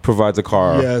Yeah. provides a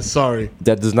car Yeah, sorry.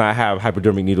 that does not have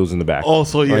hypodermic needles in the back.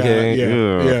 Also, yeah, Okay,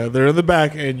 yeah. They're in the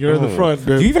back and you're in the front.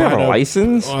 Do you even have a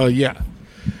license? Yeah.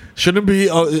 Shouldn't it be,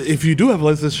 if you do have a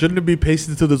license, shouldn't it be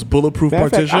pasted to this bulletproof Matter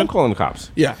of fact, partition? I'm calling the cops.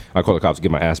 Yeah. I call the cops to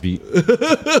get my ass beat.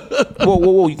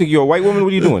 Whoa. You think you're a white woman?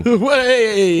 What are you doing?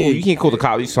 Hey, Oh, you can't call the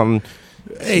cops. You something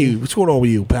hey, what's going on with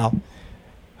you, pal?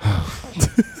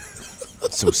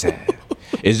 so sad.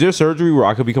 Is there surgery where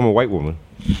I could become a white woman?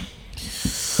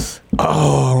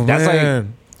 Oh, That's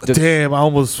man. like- Damn, I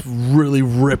almost really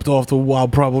ripped off the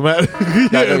wild problematic. I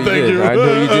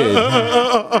know you did.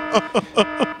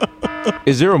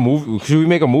 Is there a movie? Should we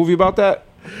make a movie about that?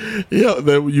 Yeah,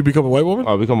 that you become a white woman?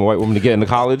 I'll become a white woman to get into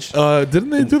college. Didn't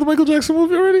they do the Michael Jackson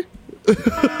movie already?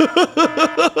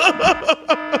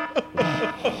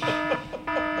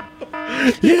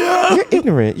 Yeah. You're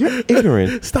ignorant. You're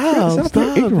ignorant. Stop.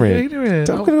 You're ignorant. You're ignorant.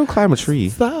 I'm gonna go climb a tree.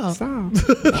 Stop.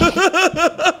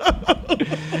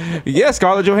 Yeah,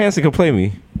 Scarlett Johansson could play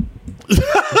me.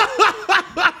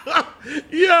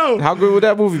 Yo. How good would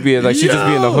that movie be? Like she just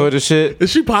be in the hood and shit. Is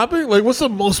she popping? Like, what's the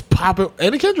most popping?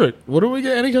 Annie Kendrick. What do we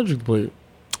get Annie Kendrick to play?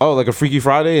 Oh, like a Freaky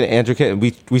Friday and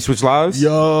Andrew we switch lives.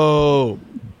 Yo.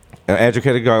 And Andrew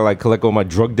Kendrick got like collect all my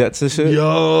drug debts and shit.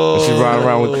 Yo. And she ride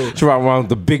around with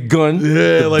the big gun.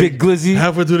 Yeah, the like big glizzy.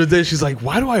 Halfway through the day, she's like,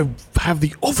 "Why do I have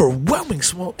the overwhelming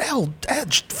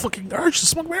fucking urge to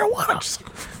smoke marijuana? What's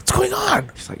going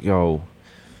on?" She's like, yo,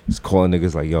 just calling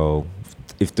niggas like, yo,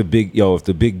 if the big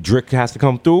drick has to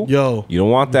come through, Yo, you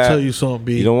don't want that. I'll tell you something,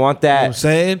 B. You don't want You know that. what I'm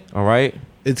saying? All right.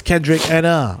 It's Kendrick and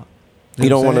You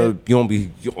don't want to.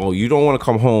 You don't want to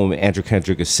come home. And Andrew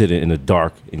Kendrick is sitting in the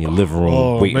dark in your living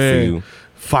room waiting for you.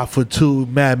 5'2",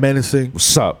 mad menacing.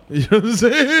 What's up? You know what I'm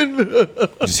saying? You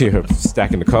just hear her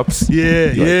stacking the cups.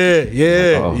 Yeah, You're like,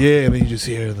 yeah. And then you just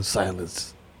hear her in the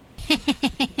silence. You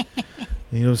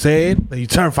know what I'm saying? Then you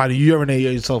terrified, you urinate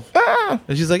yourself.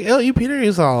 And she's like, you peed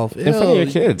yourself. In front of your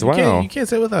kids. Wow. You can't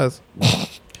sit with us.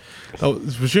 Oh,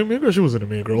 was she a Mean Girl? She was in the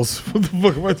Mean Girls. What the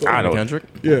fuck am I talking I don't. Kendrick?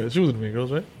 Yeah, she was in the Mean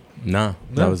Girls, right? Nah,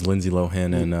 that was Lindsay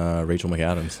Lohan and Rachel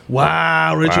McAdams.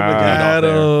 Wow, Rachel Wow.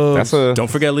 McAdams. That's a. Don't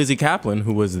forget Lizzie Kaplan,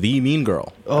 who was the mean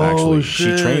girl. Oh, Actually,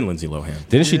 shit. she trained Lindsay Lohan.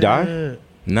 Didn't she die?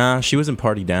 Nah, she was in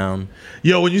Party Down.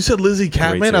 Yo, when you said Lizzie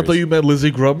Catman, I series. thought you meant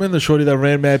Lizzie Grubman, the shorty that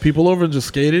ran mad people over and just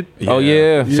skated. Oh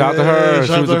yeah. Shout out to her. She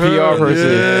shout was a out to her. PR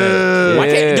person. Yeah. Why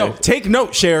can't, Yeah. yo, take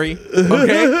note, Sherry.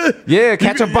 Okay, Yeah,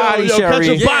 catch a body, Yo, Sherry.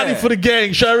 catch a body Yeah. for the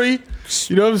gang, Sherry.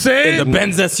 You know what I'm saying? in the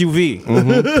Benz SUV.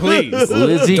 Please,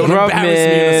 Lizzie don't embarrass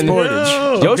me in the Grubman.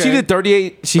 Sportage. Yo, Okay. she did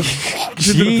 38. She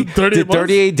did 38 did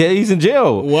 38 days in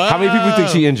jail. Wow. How many people think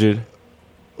she injured?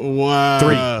 Wow.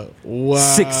 3. Wow.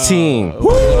 16.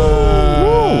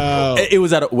 Wow. It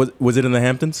was at was it in the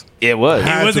Hamptons? It was.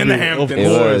 Had was to in the be. Hamptons. It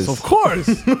was. Of course.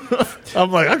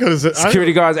 I'm like, I could have said.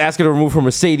 Security guards asking her to remove her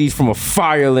Mercedes from a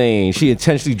fire lane. She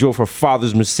intentionally drove her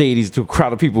father's Mercedes to a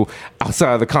crowd of people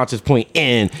outside of the Conscious Point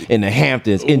Inn in the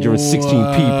Hamptons, injuring 16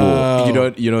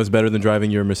 people. You know what's better than driving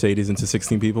your Mercedes into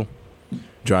 16 people?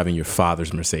 Driving your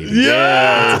father's Mercedes.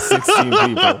 Yeah. Into 16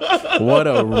 people. What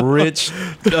a rich.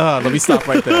 Let me stop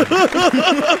right there.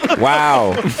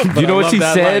 Wow. Do you know I what love she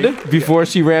that said before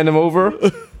she ran them over?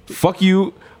 Fuck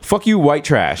you, white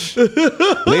trash.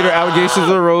 Later, allegations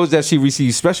arose that she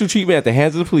received special treatment at the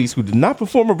hands of the police who did not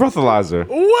perform a breathalyzer.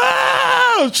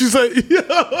 Wow. She's like,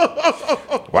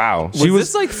 Wow. Was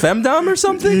this like femdom or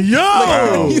something? yo.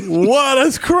 Wow,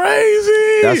 that's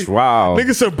crazy. That's wow.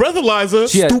 Nigga said breathalyzer.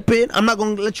 She had- Stupid. I'm not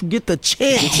gonna let you get the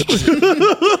chance.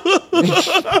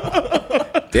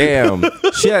 Damn.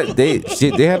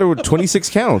 They had her with 26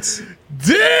 counts.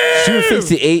 Damn. She was faced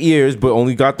to 8 years, but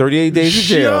only got 38 days in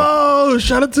jail. Yo,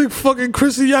 shout out to fucking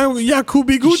Chrissy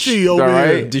Yakubi Gucci over All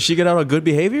right. here. Did she get out on good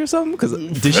behavior or something? Because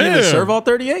did she even Damn. serve all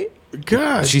 38?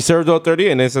 God. She served all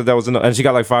 38, and they said that was enough. And she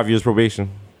got like 5 years probation.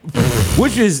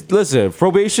 Which is, listen,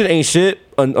 probation ain't shit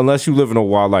unless you live in a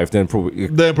wild life. Then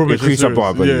Then it probation creeps up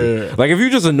serious. on you. Yeah. Like if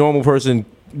you're just a normal person,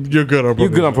 You're good on probation. you're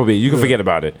good on probation. You can forget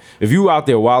about it. If you out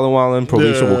there wilding,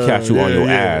 probation will catch you on your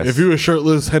ass. If you're a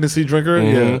shirtless Hennessy drinker,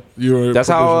 yeah, you're. That's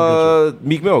how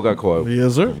Meek Mill got caught.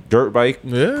 Yes, sir. Dirt bike,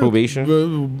 Yeah. probation. You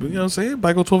know what I'm saying?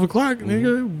 Bike on 12 o'clock,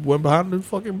 nigga. Went behind the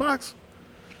fucking box.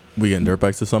 We getting dirt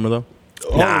bikes this summer though?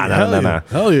 Nah.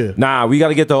 Hell yeah. Nah, we got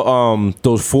to get the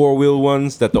those 4-wheel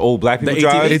ones that the old black people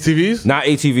drive. ATVs? Not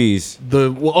ATVs.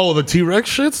 The T-Rex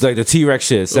shits? It's like the T-Rex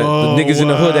shits. That Oh, the niggas in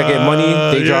the hood that get money,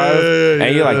 they yeah, drive.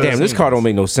 And you're like, yeah. damn, this car don't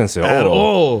make no sense at At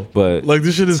all. But Like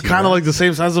this shit is kind of like the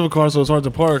same size of a car, so it's hard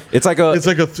to park. it's like a It's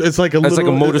like a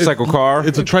a motorcycle car.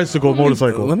 It's a tricycle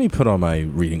motorcycle. Let me put on my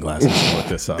reading glasses and look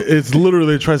this up. It's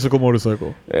literally a tricycle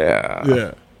motorcycle. yeah.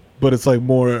 Yeah. But it's like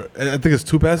more, I think it's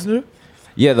 2-passenger.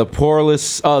 Yeah, the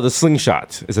Poreless, the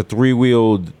Slingshot. It's a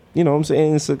 3-wheeled, you know what I'm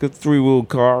saying? It's like a 3-wheeled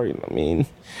car, you know what I mean?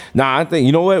 Nah, I think,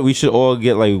 you know what? We should all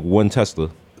get like one Tesla.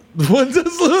 One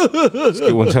Tesla.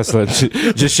 Get one Tesla.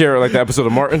 Just share it like the episode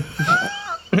of Martin.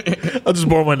 I just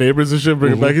borrow my neighbors and shit,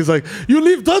 bring it back. He's like, "You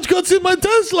leave Dutch guts in my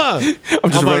Tesla."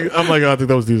 I'm like, I think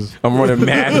that was these. I'm running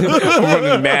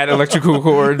mad electrical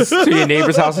cords to your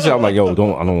neighbor's house and shit. I'm like, yo, I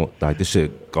don't like this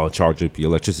shit. Gonna charge up your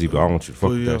electricity, but I don't want you to fuck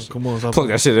with yeah, that shit. come on, stop Plug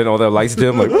that shit in, all that lights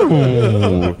dim. Like,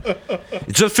 ooh.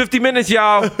 It's just 50 minutes,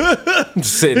 y'all.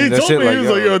 Just sitting He in that told shit me, like, he was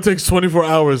like, yo, it takes 24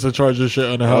 hours to charge this shit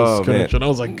on the house Oh, connection. man. I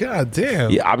was like, God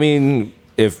damn. yeah, I mean,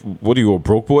 what are you, a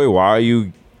broke boy? Why are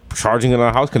you charging it on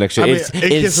a house connection? I mean, in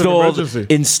case of emergency.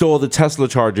 Install the Tesla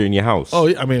charger in your house. Oh,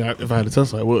 yeah, I mean, if I had a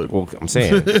Tesla, I would. Well, I'm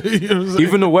saying. You know what I'm saying?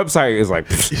 Even the website is like,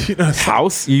 You know,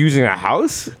 house? You using a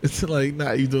house? it's like,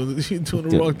 nah, you doing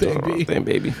the wrong thing, Wrong B. thing,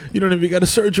 baby. You don't even got a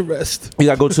surge arrest. You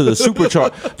gotta go to the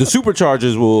supercharge. The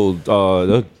superchargers will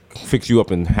they'll fix you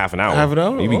up in half an hour. Half an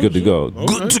hour? You'll be Oh, good to shit. go. Okay.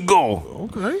 Good to go.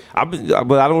 Okay.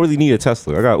 But I don't really need a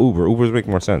Tesla. I got Uber. Uber's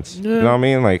making more sense. You know what I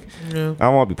mean? Like, Yeah. I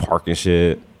don't want to be parking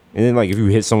shit. And then, like, if you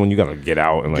hit someone, you gotta get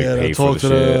out and like Yeah, pay for talk the to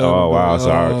shit. them. Oh wow, Oh,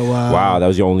 sorry. wow. Wow, that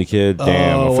was your only kid.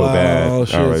 Damn, I feel bad.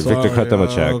 Shit, All right, Victor, sorry. cut them a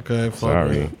check. Okay, fuck Sorry.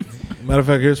 me. Matter of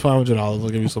fact, here's $500. I'll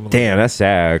give you something. Damn, that's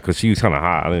sad because she was kind of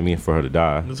hot. I didn't mean for her to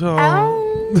die.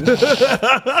 Oh.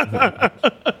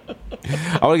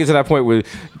 I want to get to that point where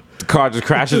the car just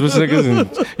crashes with niggas and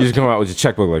you just come out with your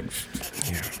checkbook like.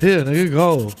 Here, nigga,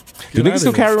 go. Do niggas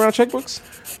still carry around checkbooks?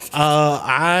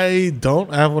 I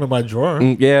don't have one in my drawer.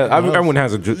 Yeah, everyone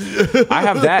has I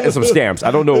have that and some stamps.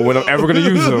 I don't know when I'm ever going to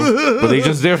use them, but they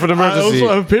just there for the I emergency.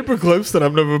 also have paper clips that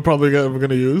I'm never probably ever going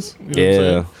to use. You know what I'm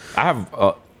Yeah,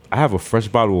 saying? I have a fresh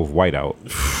bottle of Whiteout.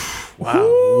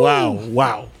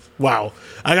 Wow.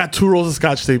 I got 2 rolls of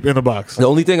Scotch tape in a box. The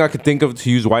only thing I could think of to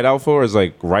use Whiteout for is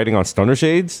like writing on stunner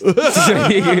shades.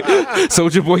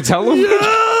 Soldier Boy, tell him.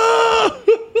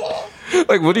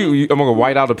 Like, what do you? I'm gonna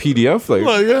white out a PDF. Like,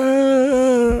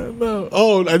 No.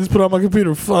 Oh, I just put it on my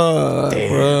computer. Fuck,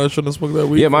 bro. I shouldn't have smoked that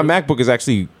weed. yeah, my MacBook is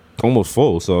actually almost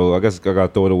full, so I guess I gotta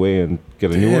throw it away and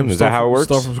get a new one. Is that how it works?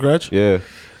 Start from scratch? Yeah.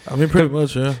 I mean, pretty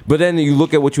much, yeah. But then you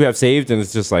look at what you have saved, and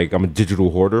it's just like I'm a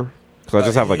digital hoarder. So I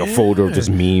just have like a folder of just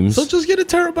memes. So just get a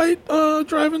terabyte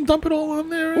drive and dump it all on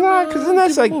there. Nah, because then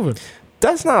that's keep it like moving.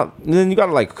 that's not. Then you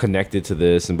gotta like connect it to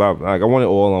this and blah, like I want it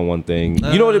all on one thing.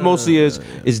 You know what it mostly is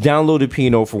downloaded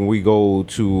Pinot from when we go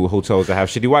to hotels that have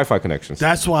shitty Wi-Fi connections.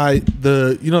 That's why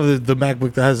the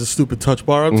MacBook that has a stupid touch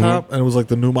bar up top and it was like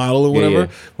the new model or whatever. Yeah.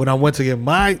 When I went to get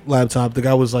my laptop, the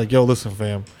guy was like, "Yo, listen,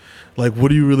 fam. Like,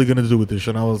 what are you really gonna do with this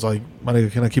shit?" And I was like, "My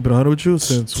nigga, can I keep it 100 with you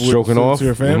since Stroking off?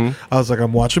 you're a fan?" I was like,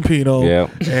 "I'm watching Pinot, Yeah.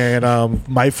 and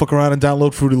might fuck around and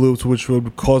download Fruity Loops, which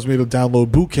would cause me to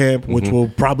download Boot Camp, which will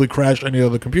probably crash any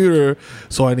other computer.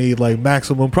 So I need like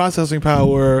maximum processing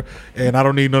power, and I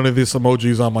don't need none of these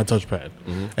emojis on my touchpad."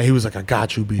 And he was like, "I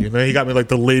got you, B." And then he got me like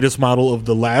the latest model of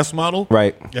the last model.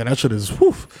 Right. Yeah, that shit is.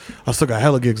 Whew, I still got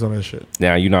hella gigs on that shit.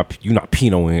 Now you not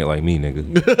Pinot in here like me,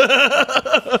 nigga.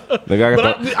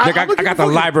 Nigga, I got the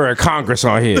Library of Congress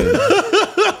on here.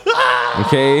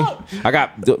 Okay, I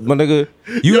got my nigga.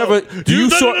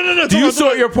 Do you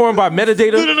sort your porn by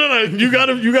metadata? No. You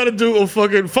gotta do a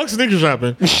fucking fuck sneaker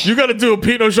shopping. You gotta do a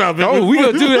Pinot shopping. Oh, we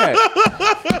gonna do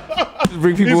that.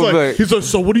 Bring people back. He's like,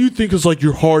 so what do you think is like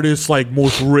your hardest, like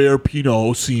most rare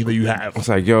Pinot scene that you have? It's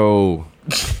like, yo,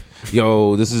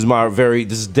 this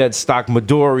is dead stock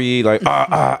Midori. Like,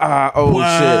 oh shit.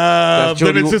 That's Then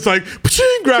Jody- it's just like, paching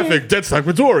graphic, dead stock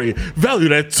Midori,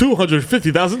 valued at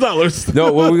 $250,000.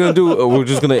 No, what we're gonna do? We're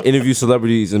just gonna interview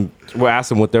celebrities and we'll ask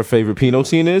them what their favorite Pinot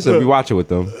scene is, and we watch it with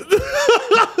them.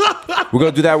 We're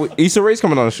gonna do that with Issa Rae's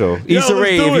coming on the show. Issa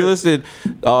Rae, let's do if you it. listed,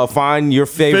 find your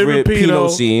favorite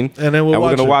Pinot scene, and then we're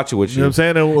gonna watch it with you. You know what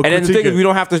I'm saying? And, And then the thing is, we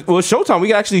don't have to. Well, it's Showtime. We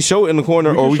can actually show it in the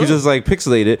corner, or we can just like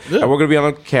pixelate it, and we're gonna be on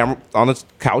a camera on the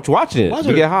couch watching it.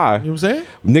 We get high. You know what I'm saying?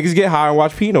 Niggas get high and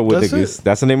watch Pinot with That's niggas. it.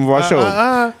 That's the name of our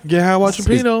show. Get high watching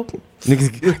Pinot.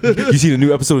 Niggas, you see the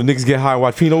new episode of Niggas Get High and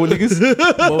Watch Pinot with niggas?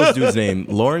 What was dude's name?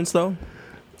 Lawrence, though?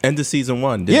 End of season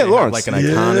 1. Did Yeah, they have, Lawrence. like an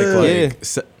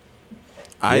iconic,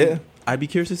 Yeah. I'd be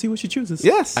curious to see what she chooses.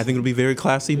 Yes. I think it'll be very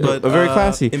classy, but very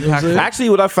classy. impactful.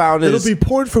 Actually, what I found is It'll be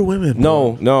porn for women.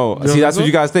 No. See, that's what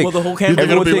you guys think. Well, the whole campaign-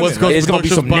 Everyone It'll be thinks West Coast it's gonna be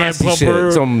some Productions, nasty Buying shit,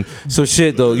 Pumper. some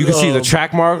shit though. You can see the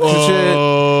track marks and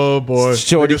Oh boy, shit.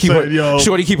 Shorty keep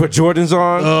her Jordans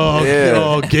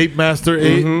on. Gape Master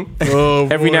 8. Oh,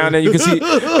 Every boy. now and then you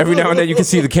can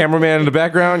see the cameraman in the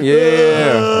background.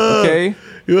 Yeah. Okay.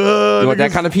 You want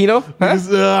that kind of Pinot? Huh?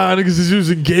 Niggas is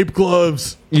using Gape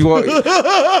gloves. You want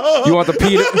the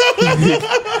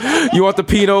Pinot? You want the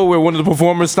Pinot where one of the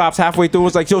performers stops halfway through and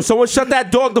is like, "Yo, someone shut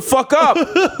that dog the fuck up."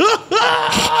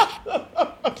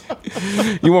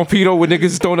 You want Pinot with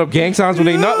niggas throwing up gang signs when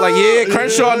they nut? Like, yeah,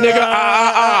 Crenshaw, nigga,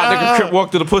 nigga, Crip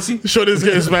walk to the pussy. Shorty's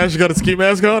getting smashed. Got a ski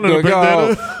mask on and Yo, a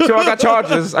bandana. yo, I got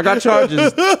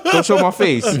charges. Don't show my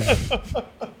face.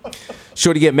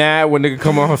 Shorty get mad when nigga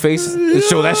come on her face and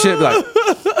show that shit like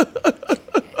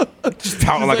just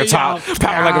pouting like a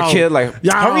pouting like a kid, like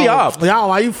hurry up. Yo,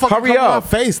 why you fucking Hurry coming up. my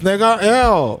face, nigga?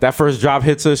 Ew. That first drop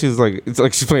hits her, she's like, it's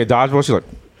like she's playing dodgeball. She's like,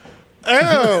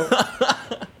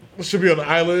 Ew. Should be on the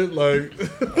island, like.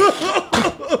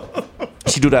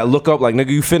 she do that look up, like nigga,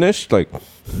 you finished? Like,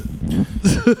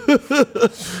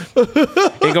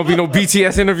 ain't gonna be no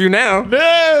BTS interview now.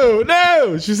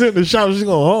 No. She's in the shop. She's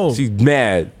going home. She's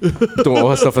mad, throwing all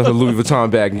her stuff in her Louis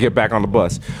Vuitton bag and get back on the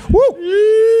bus.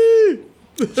 Woo!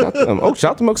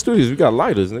 Shout to Milk Studios. We got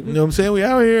lighters, nigga. You know what I'm saying? We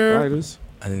out here. Lighters.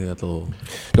 I think that's a little...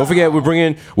 Don't forget, we're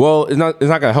bringing. Well, it's not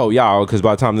gonna help y'all because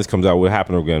by the time this comes out, will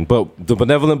happen again. But the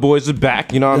Benevolent Boys are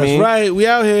back. You know what I That's mean? right. We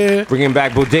out here. Bringing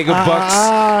back Bodega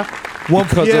Bucks 1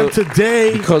 p.m. of-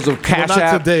 today. because of Cash well, not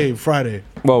App. today, Friday.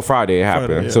 Well, Friday it happened.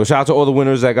 Friday, yeah. So shout out to all the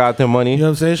winners that got their money. You know what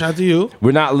I'm saying? Shout out to you.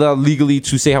 We're not allowed legally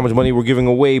to say how much money we're giving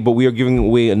away, but we are giving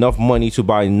away enough money to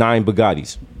buy 9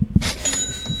 Bugattis,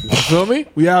 You feel me?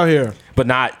 We out here. but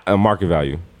not a market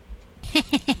value.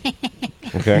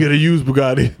 Okay. You gotta use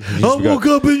Bugatti. I woke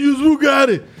Bugatti. up and use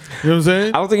Bugatti. You know what I'm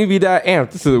saying? I don't think you'd be that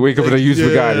amped to wake up in a used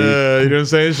Bugatti. Yeah, you know what I'm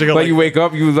saying? She got Like you wake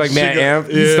up, you was like mad got-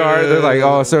 amped. You start, they're like,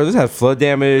 "Oh, sir, this has flood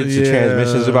damage. The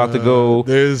transmission's about to go."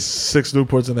 There's 6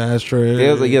 Newports in the ashtray. Yeah,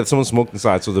 it was like, yeah, someone smoked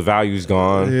inside, so the value's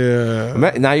gone.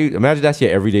 Yeah. Now you imagine that's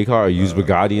your everyday car, a used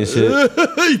Bugatti and shit.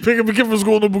 You pick up a kid from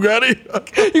school in a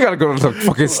Bugatti. You gotta go to the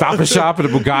fucking Stop and Shop in a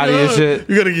Bugatti and shit.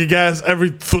 You gotta get gas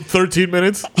every 13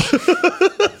 minutes.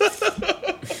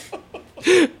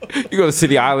 You go to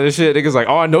City Island and shit. Niggas like,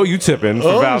 "Oh, I know you tipping."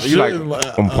 For Val. You shit. like,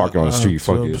 I'm parking on the street.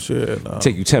 Fuck it. Shit, nah.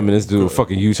 Take you 10 minutes to do a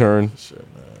fucking U-turn.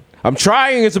 I'm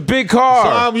trying. It's a big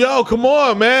car. Yo, come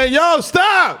on, man. Yo,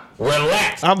 stop.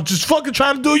 Relax. I'm just fucking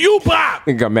trying to do you pop.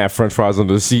 Nigga got mad French fries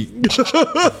under the seat.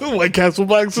 White Castle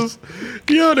boxes.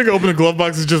 Yo, nigga open the glove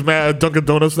boxes, just mad Dunkin'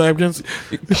 Donuts napkins.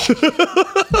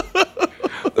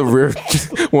 The rear,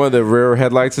 one of the rear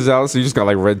headlights is out, so you just got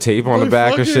like red tape on the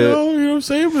back and shit. Yo, you know what I'm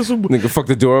saying? Nigga, fuck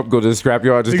the door up, go to the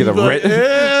scrapyard, just get a red.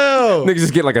 Nigga,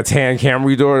 just get like a tan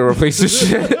Camry door to replace this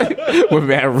shit with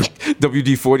mad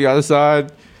WD-40 on the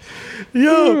side.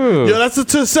 Yo, that's a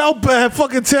to-sell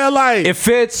fucking tail light. It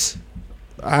fits.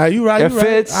 You right. It You right.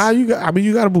 fits. You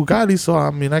got a Bugatti, so I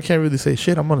mean, I can't really say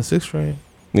shit. I'm on a 6 train.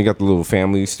 You got the little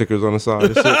family stickers on the side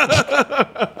and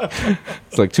shit.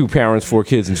 It's like 2 parents, 4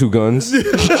 kids, and 2 guns.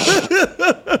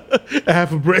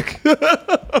 Half a brick.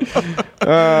 Half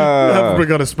a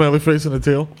brick on a smelly face and a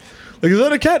tail. Like, is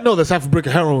that a cat? No, that's half a brick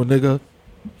of heroin, nigga.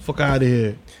 Fuck out of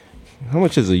here. How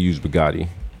much is a used Bugatti?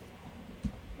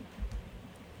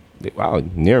 Wow,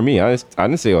 near me. I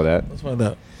didn't say all that. Let's find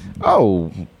out.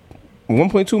 Oh,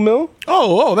 1.2 mil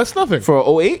Oh, that's nothing.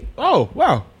 for 08? Oh,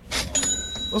 wow.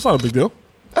 That's not a big deal.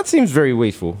 That seems very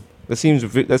wasteful. That seems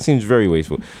very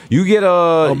wasteful. You get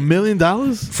 $1 million?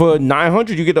 for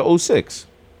 900. You get a 06.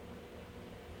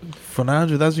 For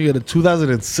 900,000, you get a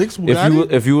 2006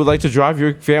 Bugatti? If you would like to drive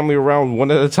your family around one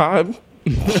at a time,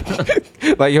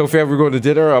 like yo, family, we're going to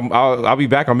dinner. I'll be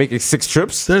back. I'm making 6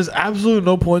 trips. There's absolutely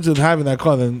no point in having that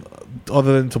car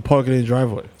other than to park it in your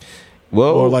driveway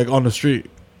Well, or like on the street.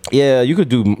 yeah, you could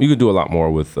do a lot more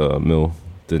with mil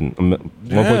than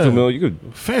 1.2 mil. You could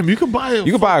Fam, you could buy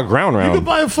buy a ground round. You could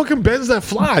buy a fucking Benz that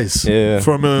flies for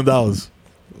 $1 million.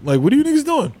 Like, what are you niggas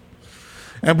doing?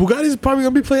 And Bugatti's probably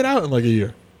gonna be played out in like a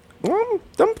year.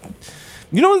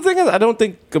 You know the thing is, I don't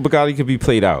think a Bugatti could be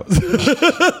played out.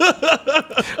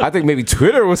 I think maybe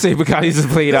Twitter would say Bugattis is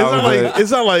played out. It's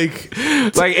not like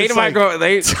ain't nobody go.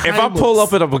 If I pull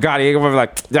up in a Bugatti, ain't gonna be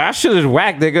like, that shit is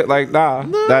whack, nigga. Like, nah,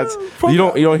 that's you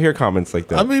don't hear comments like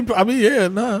that. I mean, yeah,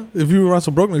 nah. If you were around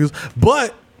some broke niggas,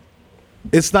 but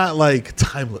it's not like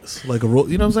timeless. Like you know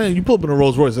what I'm saying? You pull up in a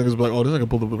Rolls Royce, niggas be like, oh, this nigga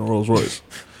pulled up in a Rolls Royce.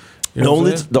 You know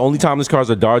the only timeless cars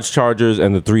are Dodge Chargers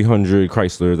and the 300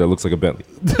 Chrysler that looks like a Bentley.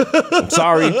 I'm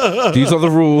sorry, these are the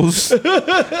rules.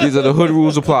 These are the hood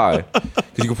rules apply. Because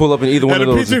you can pull up in either one of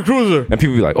those. And a PT Cruiser. And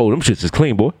people be like, oh, them shits is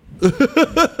clean, boy.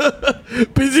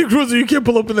 PT Cruiser, you can't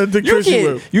pull up in that Dick Tracy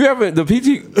whip. You haven't the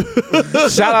PT.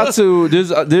 Shout out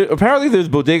to apparently there's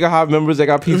Bodega Hive members that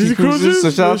got PT Cruisers.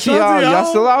 So shout out to y'all. Y'all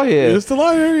still out here. You're still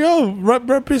out here, yo.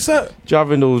 Represent.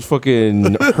 Driving those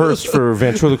fucking hearse for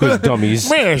ventriloquist dummies.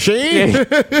 Man, Shane.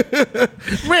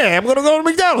 Man, I'm gonna go to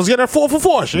McDonald's get a 4 for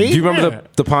 $4. Shane. Do you remember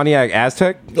the Pontiac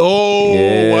Aztec? Oh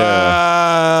Yeah.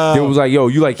 wow! It was like, yo,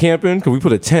 you like camping? Cause we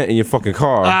put a tent in your fucking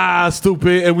car. Ah,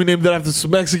 stupid. And we named it after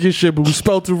some Mexican shit, but we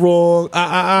spelled it wrong.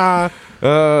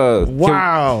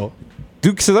 Wow.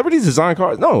 Do celebrities design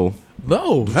cars? No.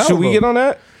 No. Should we get on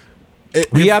that?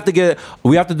 We have to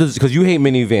because you hate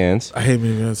minivans. I hate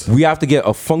minivans. We have to get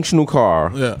a functional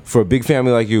car for a big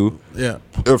family like you. Yeah.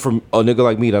 Or from a nigga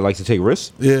like me that likes to take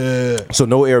risks. Yeah. So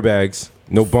no airbags,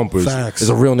 no bumpers. Facts. It's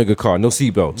a real nigga car. No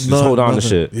seatbelts. Just None, hold on nothing. to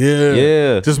shit. Yeah.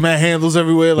 Yeah. Just mad handles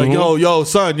everywhere. Like, yo,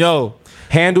 son, yo.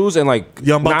 Handles and like.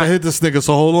 Yo, I'm about to hit this nigga,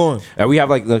 so hold on. And we have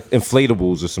like the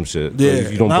inflatables or some shit. Yeah. Like,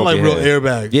 if you don't not bump like your real head.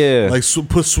 airbags. Yeah. Like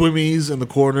put swimmies in the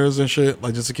corners and shit.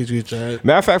 Like just in case you get your head.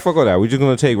 Matter of fact, fuck all that. We're just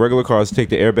gonna take regular cars, take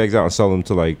the airbags out, and sell them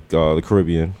to like the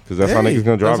Caribbean because that's how niggas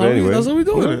gonna drive it anyway. That's how we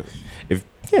doing it.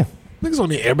 Niggas don't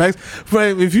need airbags.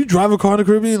 Right, if you drive a car in the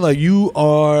Caribbean, like you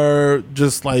are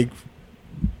just like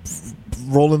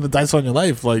rolling the dice on your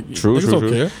life. Like True.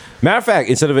 Care. Matter of fact,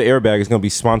 instead of an airbag, it's gonna be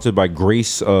sponsored by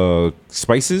Grace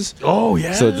Spices. Oh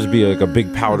yeah. So it'll just be like a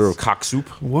big powder of cock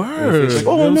soup. Word. You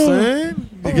know what I'm saying?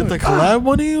 You get the collab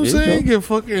money, you know what I'm saying? Get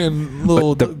fucking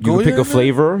little You can pick a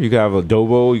flavor. You can have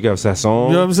adobo. You can have sazon.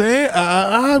 You know what I'm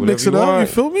saying? Mix it you up. want.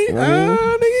 You feel me? Nigga.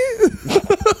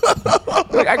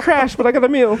 Like, I crashed, but I got a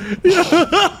meal.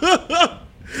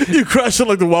 You crash it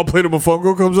like the wild plate of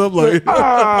Mofongo comes up. Like,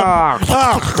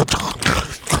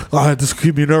 I had to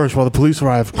keep me nourished while the police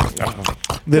arrive.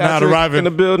 They're not arriving in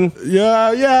the building.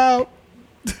 Yeah.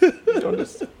 I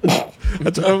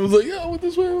was like, yo, what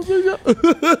this way? I was like, yo.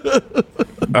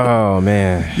 Oh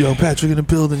man, Yo, Patrick in the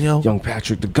building, yo. young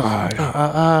Patrick the God. You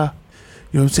know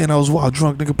what I'm saying? I was wild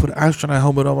drunk. Nigga put an astronaut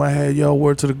helmet on my head. Yo,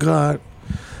 word to the God.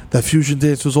 That fusion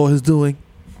dance was all his doing.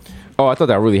 Oh, I thought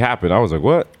that really happened. I was like,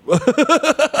 what? I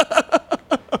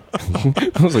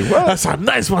was like, what? That's how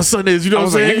nice my son is. You know I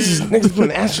what was I'm like, saying? niggas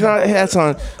putting astronaut hats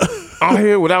on out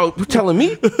here without telling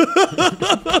me.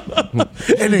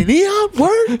 And they neon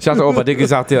word. Shout out to all my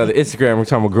niggas out there on the Instagram. Every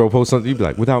time a girl posts something, you be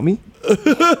like, without me? She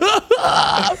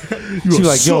be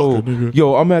like,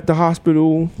 yo, I'm at the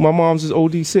hospital. My mom's is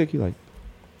OD sick. You like,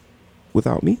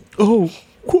 without me? Oh,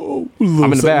 whoa.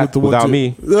 I'm in the bath without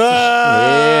me.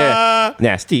 Yeah.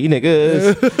 Nasty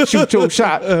niggas. Shoot your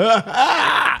shot.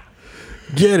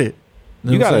 Get it.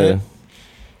 You gotta.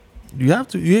 You have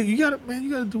to. You gotta, man.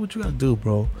 You gotta do what you gotta do,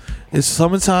 bro. It's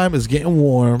summertime. It's getting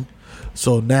warm.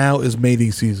 So now is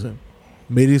mating season.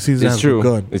 Mating season It's has true.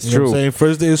 begun. It's You know what I'm true. saying?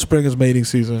 First day of spring is mating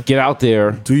season. Get out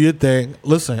there. Do your thing.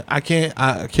 Listen, I can't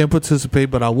participate,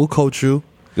 but I will coach you.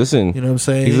 Listen. You know what I'm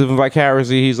saying? He's living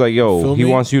vicariously. He's like, yo, Feel he me?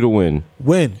 wants you to win.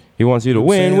 Win. He wants you to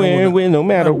win, win, no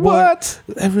matter what.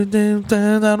 Every damn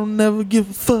time I don't never give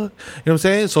a fuck. You know what I'm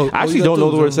saying? So I actually don't know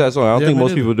the words to that song. I don't think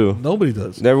most people do. Nobody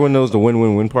does. Everyone knows the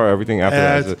win-win-win part. Everything after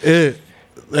that. That's it.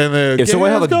 And then If someone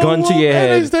held a gun to your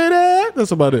head-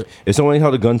 that's about it. If someone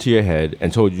held a gun to your head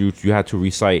and told you you had to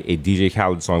recite a DJ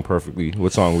Khaled song perfectly,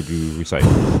 what song would you recite?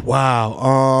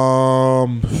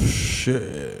 Wow.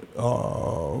 Shit.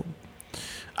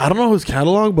 I don't know his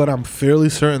catalog, but I'm fairly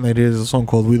certain that there's a song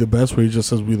called "We the Best" where he just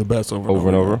says "We the Best" over Over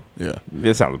and over? Yeah.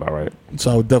 It sounds about right.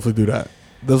 So I would definitely do that.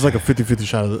 There's like a 50-50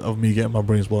 shot of me getting my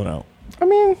brains blown out. I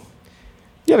mean,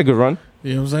 you had a good run.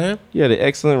 You know what I'm saying? You had an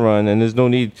excellent run, and there's no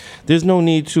need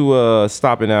to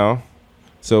stop it now.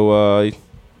 So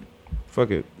fuck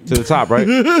it. To the top, right?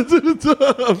 To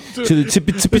the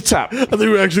tippy top. I think we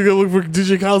were actually gonna look for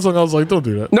DJ Khaled song. I was like, don't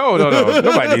do that. No.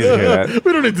 Nobody needs to hear that.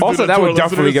 We don't need to Also, do that to would our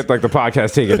definitely listeners. get like the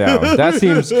podcast taken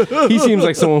down. He seems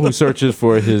like someone who searches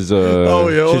for his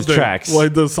his tracks.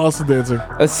 Like the salsa dancing.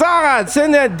 Assad,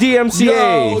 send that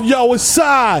DMCA. Yo,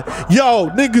 Assad. Yo,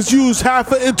 niggas use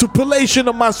half an interpolation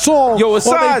of my song Yo, on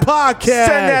Assad, their podcast.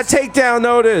 send that takedown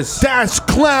notice. That's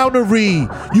clownery.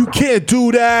 You can't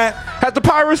do that. Has the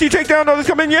piracy takedown notice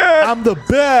come in yet? I'm the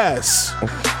best.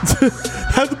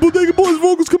 Have the Bodega Boys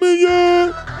vocals come in yet?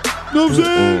 You know what I'm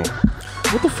saying?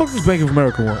 What the fuck does Bank of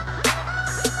America want?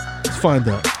 Let's find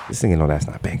out. This nigga know that's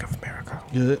not Bank of America.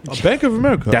 Yeah, Bank of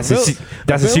America. That's a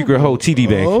secret hoe TD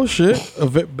Bank. Oh shit!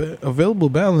 Available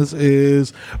balance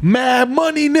is mad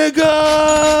money, nigga.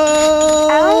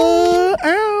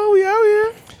 Ow,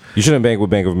 yeah. You shouldn't bank with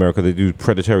Bank of America. They do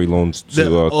predatory loans to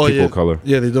people of color.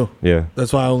 Yeah, they do. Yeah.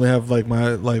 That's why I only have like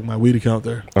my weed account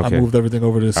there. I Okay. moved everything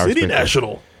over to I City respect that.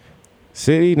 National.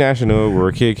 City National, where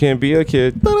a kid can't be a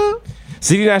kid.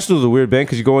 City National is a weird bank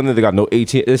because you go in there, they got no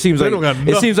ATM. It seems don't got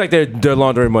nothing. they're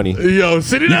laundering money. Yo,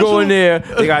 City You National. go in there,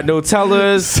 they got no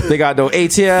tellers, they got no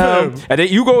ATM, and then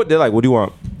you go, they're like, "What do you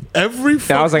want?" Every.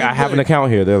 And I was like, "I have an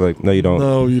account here." They're like, "No, you don't."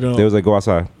 No, you don't. They was like, "Go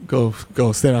outside." Go,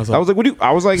 stand outside. I was like, "What do you?"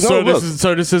 I was like, "No, sir, look,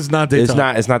 this is not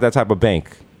daytime. it's not that type of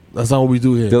bank." That's not what we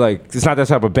do here. They're like, "It's not that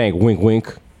type of bank." Wink,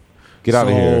 wink. Get out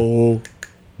of here.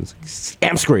 So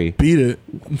Amscray. beat it.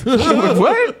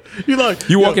 What? You like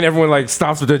You walk in, everyone like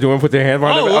stops what they're doing, put their hand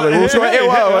behind Oh, them. I'm like, what's right?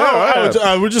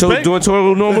 Hey, we're just so bank- doing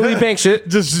total normally bank shit.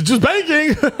 just banking.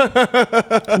 You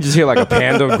just hear like a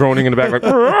panda groaning in the back, like.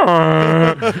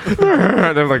 And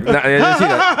they're like, nah, I didn't see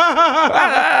that.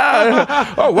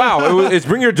 Oh wow, it's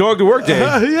bring your dog to work day.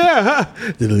 Yeah.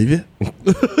 Did it leave you?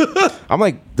 I'm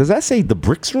like, does that say the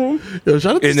bricks room? Yo,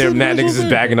 shout out to In there, City mad National niggas is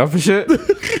Bank. bagging up and shit.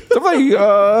 I'm like,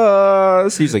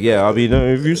 he's like, yeah, I'll be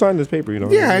if you sign this paper, you know.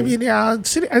 Yeah, I mean,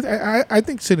 City. I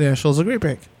think City National is a great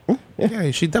bank. Yeah,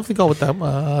 you should definitely go with them.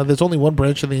 There's only one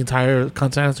branch in the entire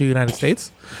continental United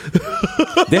States.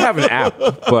 They have an app,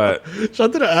 but Shout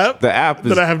out to the app. the app is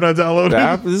that I have not downloaded. The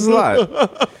app is a lot.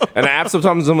 And the app,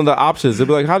 sometimes some of the options, they'll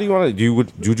be like, how do you want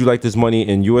it? Would you like this money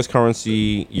in US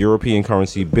currency, European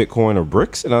currency, Bitcoin, or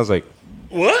bricks? And I was like,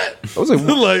 What? I was like,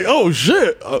 like, oh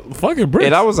shit, fucking bricks.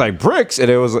 and I was like, bricks. And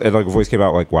like a voice came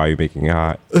out like, why are you making it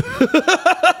hot?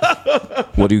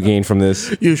 What do you gain from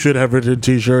this? You should have written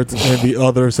T-shirts in the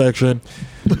other section.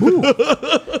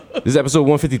 This is episode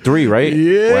 153, right?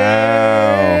 Yeah,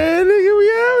 Wow. nigga, we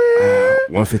out here.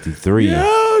 153.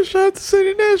 Yo, shout out to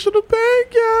City National Bank,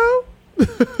 yo.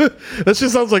 That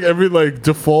shit sounds like every like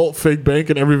default fake bank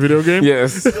in every video game.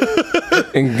 Yes.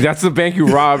 And that's the bank you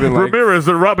rob and like, Ramirez,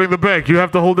 they're robbing the bank. You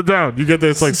have to hold it down. You get there,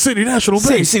 it's like City National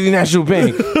say Bank. City National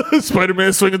Bank.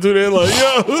 Spider-Man swinging through there like,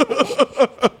 yo.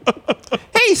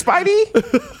 Hey, Spidey.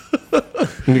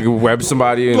 Nigga web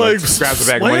somebody and like, grabs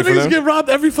the bag of money for them. Niggas get robbed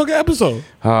every fucking episode.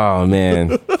 Oh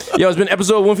man, yo, it's been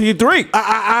episode 153. You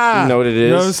know what it is? You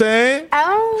know what I'm saying?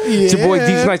 Oh. Yeah. It's your boy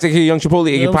D's Nice, aka Young Chipotle,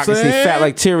 aka You know what Pocket I'm Stay saying? Fat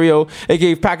like Terrio,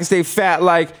 aka Pocket Stay Fat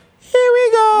like here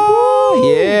we go.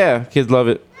 Woo. Yeah, kids love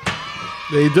it.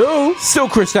 They do. Still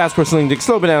Chris Stats, Porcelain Dick,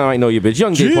 Slow Banana, I Know You Bitch,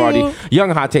 Young Gay Yeah. Party, Young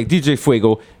Hot Take, DJ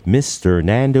Fuego, Mr.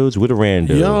 Nando's with a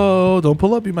rando. Yo, don't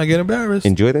pull up. You might get embarrassed.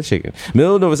 Enjoy that chicken.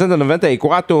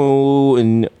 1994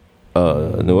 in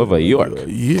Nueva York.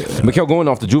 Yeah. Mikhail going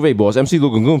off the Juve boss. MC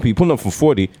Logan Goompi pulling up from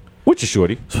 40. Which is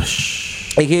shorty.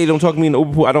 AKA don't talk to me in the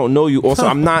Uber pool. I don't know you. Also,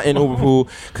 I'm not in Uber pool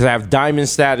because I have diamond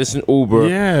status in Uber.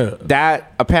 Yeah.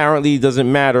 That apparently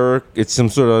doesn't matter. It's some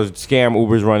sort of scam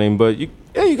Uber's running, but you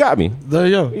got me. There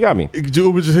you go. You got me.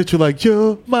 Uber just hit you like,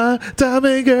 you're my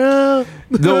diamond girl.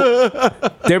 No,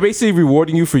 they're basically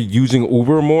rewarding you for using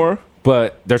Uber more,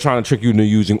 but they're trying to trick you into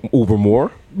using Uber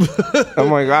more.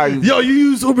 I'm like, yo, you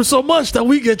use Uber so much that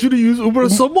we get you to use Uber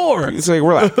some more. It's like,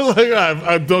 relax. Like,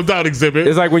 I don't doubt exhibit.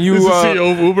 It's like when you This is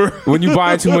CEO of Uber. when you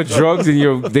buy too much drugs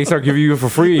and they start giving you it for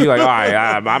free, you're like, all right,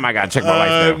 I might gotta check my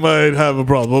life I now. might have a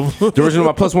problem. The original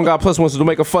my plus one got plus one, so don't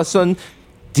make a fuss, son.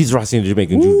 These Rossi and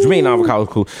Jamaican Jew, Jermaine Avocado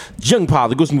Cool, Young Pa,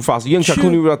 the Goose Mufasa, Young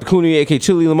Chakuni without the Cooney, aka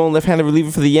Chili Limon, left-handed reliever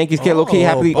for the Yankees. Get okay,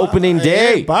 happy opening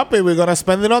day. Hey, Papi, we're gonna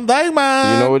spend it on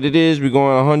Diamond. You know what it is? We're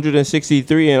going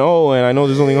 163 and and I know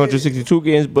there's only 162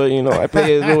 games, but I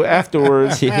play a little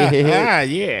afterwards.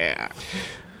 Yeah.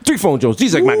 3 Phone Jones,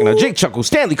 D-Zach Machina, Jake Chuckles,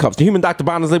 Stanley Cups, the Human Dr.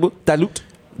 Bonner's label, Dilute,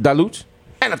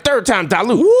 and a third time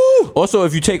Dilute. Woo! Also,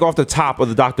 if you take off the top of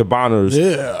the Dr. Bonner's,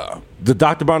 the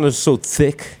Dr. Bonner's is so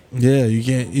thick. Yeah, you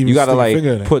can't even. You gotta stick your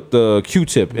finger in it. put the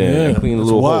Q-tip in and clean the that's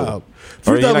little wild. hole.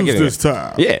 Or you're not $3 getting this it.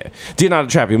 time. Yeah. Dear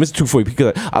Trap, Mr. 240,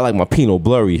 because I like my Pinot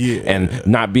blurry and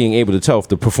not being able to tell if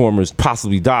the performers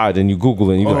possibly died, and you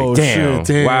Google it and you're like, damn,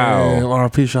 shit, wow.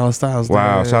 R.I.P. Charlotte Styles.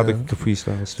 Wow, damn. shout out to Capri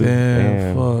Styles too.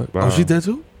 Damn, fuck. Wow. Oh, she dead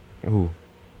too? Who?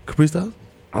 Capri Styles?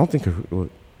 I don't think.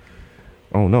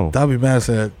 Oh no. That'd be mad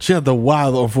sad. She had the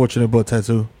wild, unfortunate butt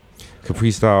tattoo.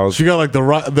 Capri Styles. She got like the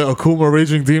Akuma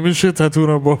Raging Demon shit tattooed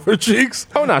on both her cheeks.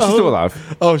 Oh no, she's still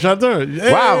alive. Oh, shout out to her.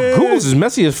 Hey. Wow, Google's is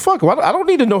messy as fuck. I don't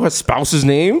need to know her spouse's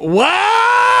name. Wow!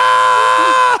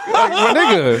 Like, my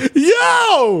nigga.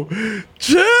 Yo!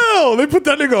 Chill! They put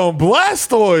that nigga on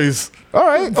Blastoise. All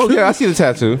right. Oh yeah, I see the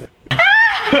tattoo.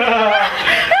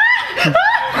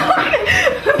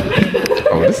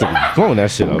 Oh, this nigga blowing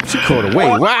that shit up. She caught away.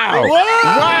 Wow. Wow.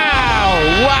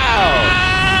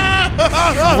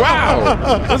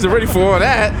 Wasn't ready for all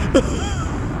that.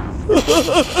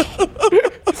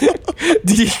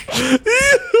 DJ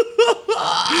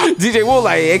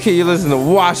Woolite, aka you listen to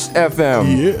Washed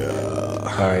FM. Yeah.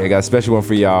 All right, I got a special one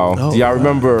for y'all. Do y'all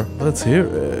remember? Let's hear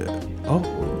it. Oh.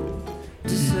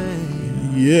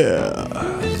 Yeah.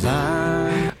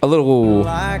 A little.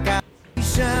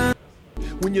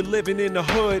 When you're living in the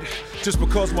hood, just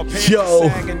because my pants Yo. are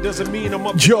sagging doesn't mean I'm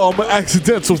up. Yo, I'm an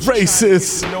accidental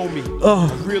racist. You know me.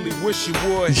 I really wish you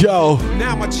would. Yo.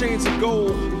 Now my chains are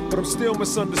gold, but I'm still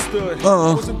misunderstood.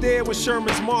 I wasn't there when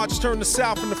Sherman's march turned the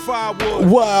South into firewood.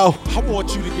 Wow. I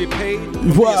want you to get paid.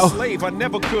 Wow. Be a slave, I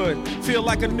never could. Feel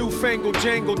like a newfangled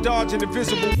Django dodging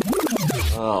invisible.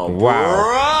 Oh, wow.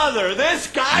 Brother, this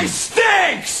guy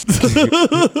stinks!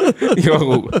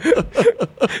 Yo,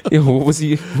 what was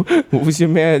your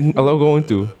man LL going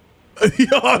through?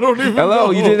 Yo, I don't even know.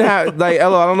 LL, you didn't have LL.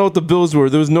 I don't know what the bills were.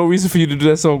 There was no reason for you to do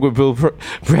that song with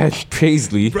Brad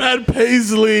Paisley. Brad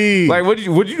Paisley. Like, what did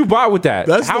you buy with that?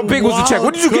 How big was the check?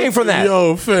 What did you gain from that?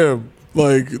 Yo, fam.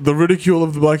 Like the ridicule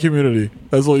of the black community.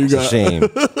 That's all you got. It's a shame.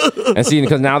 And see,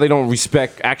 because now they don't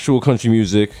respect actual country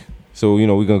music. So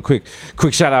we're gonna quick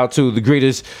shout out to the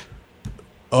greatest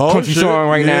country song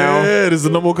right now. Yeah, it is the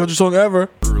number one country song ever.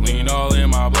 Lean all in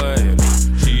my blood.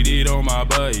 Cheated on my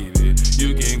baby.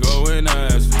 You can go and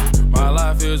ask me. My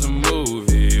life is a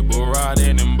movie. Bull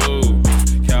riding in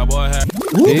boots. Cowboy hat.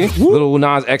 Little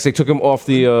Nas X, they took him off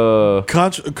the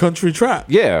country trap.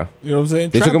 Yeah. You know what I'm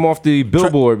saying? They took him off the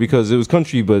Billboard because it was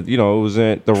country, but it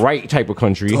wasn't the right type of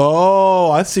country.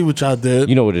 Oh, I see what y'all did.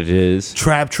 You know what it is.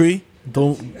 Trap Tree.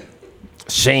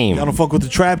 Shame. Y'all don't fuck with the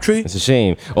Trap Tree? It's a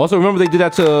shame. Also, remember they did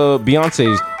that to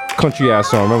Beyonce's country ass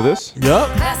song. Remember this? Yup.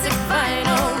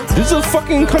 This is a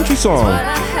fucking country song.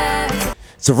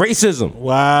 It's a racism.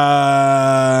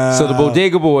 Wow. So the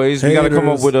Bodega Boys, we got to come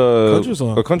up with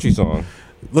a country song.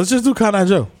 Let's just do Cotton Eye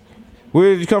Joe.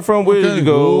 Where did you come from? Where did you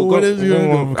go? Where did you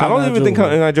go? I don't even think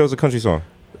Cotton Eye Joe is a country song.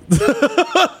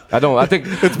 I don't. I think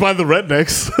It's by the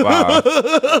Rednecks. wow.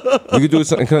 We could do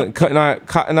something.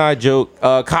 Cotton Eye joke.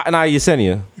 Cotton Eye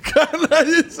Yesenia.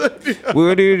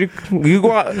 Where did you go?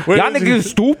 Y'all niggas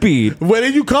stupid. Where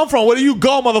did you come from? Where did you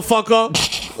go, motherfucker?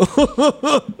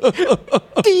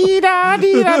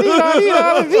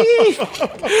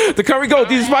 The Curry Goat,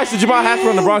 DJ Spice, the Jamal Hasper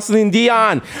on the Bronx, Celine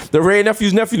Dion, the Ray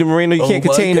Nephew's nephew, the Moreno you can't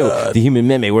my contain him, God. the Human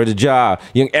Meme, where the Jaw,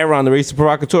 Young Aaron, the Racer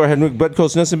Provocateur, Henrik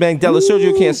Bedcoast, Nelson Mandela,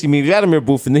 Sergio Can't See Me, Vladimir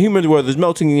Booth, and the Human World is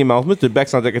melting in your mouth, Mr.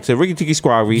 Bex on Decorative, Ricky Tiki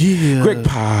Squawi, Greg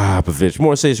Popovich,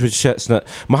 more says Rich Chestnut,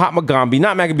 Mahatma Gandhi,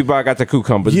 not Magaby Bar, got the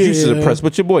cucumber, the juice of the press,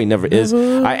 but your boy never is.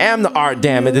 I am the art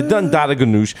damn it, the Dundada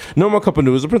Ganoush, no more cup of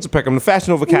news, the Prince of Peckham, the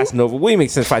Fashion Over Casanova, we make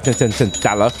sense, 5, 10, $10.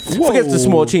 Forget the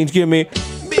small change, give me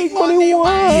big money one.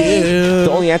 The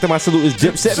only anthem I salute is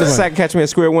Dipset. The second catch me at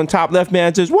square one, top left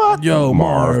man says what? Yo,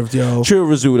 Marv, yo. Chill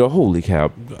Rizzuto, holy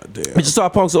cow. We just saw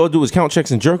punks all do is count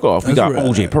checks and jerk off. We got right.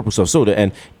 OJ, Purple Stuff Soda,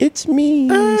 and it's me,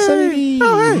 Sunny D.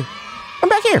 Oh, hey. I'm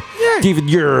back here. David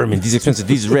Yerman, these expensive,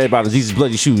 these red bottles, these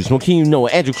bloody shoes. Joaquin Noah,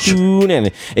 Andrew Kuhn,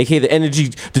 and aka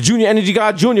the Junior Energy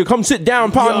God Junior. Come sit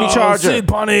down, pardon me, Charger.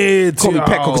 Sit on it. Call me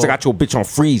Petco because I got your bitch on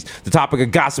freeze. The topic of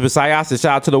gossip is Sayasa.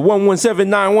 Shout out to the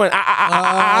 11791.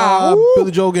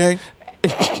 Billy Joe gang.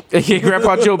 Okay,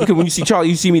 Grandpa Joe, because when you see Charlie,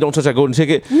 you see me, don't touch that golden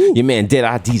ticket. Your man Dead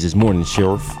IDs this morning,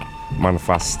 Sheriff. Mind if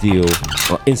I steal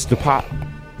Instapot?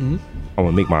 I'm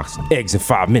gonna make my eggs in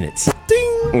 5 minutes.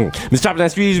 Mr. Top of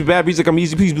that street, bad music, I'm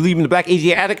easy, please believe in the black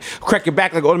Asiatic. Crack your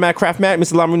back like automatic craft mat.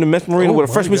 Mr. La Marina, Mess Marina with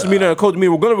a fresh misdemeanor and a code to me.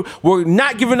 We're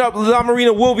not giving up. La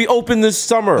Marina will be open this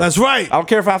summer. That's right. I don't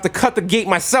care if I have to cut the gate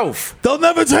myself. They'll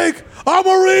never take our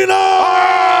marina.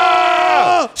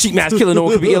 Sheep mask killer, no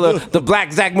one could be iller. The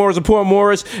black Zach Morris and poor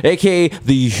Morris, aka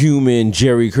the human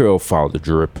Jerry Curl. Follow the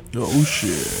drip. Oh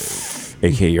shit.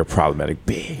 Aka your problematic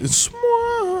big. It's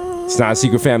It's not a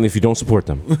secret family if you don't support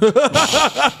them. Up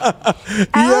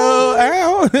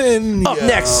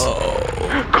next.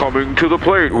 Coming to the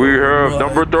plate, we have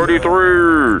number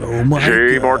 33,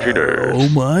 Jay Martinez. Oh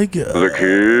my God. The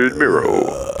Kid Miro.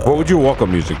 What would your walk-up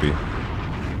music be?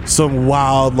 Some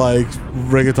wild like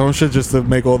reggaeton shit just to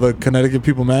make all the Connecticut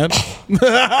people mad.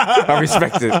 I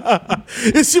respect it.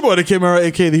 It's your boy, the Camera,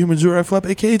 aka the Human Giraffe Flap,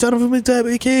 aka Jonathan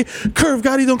McDab, aka Curve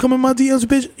Gotti. Don't come in my DMs,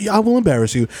 bitch. I will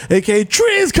embarrass you. Aka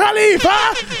Triz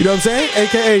Khalifa. You know what I'm saying?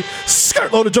 Aka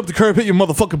Skirt Loader, jump the curb, hit your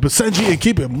motherfucking Basenji and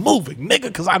keep it moving, nigga,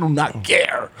 because I do not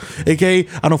care. Aka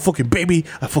I don't fucking baby,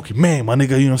 I fucking man, my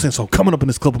nigga. You know what I'm saying? So coming up in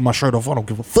this club with my shirt off, I don't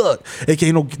give a fuck.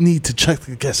 Aka no need to check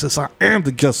the guest list. I am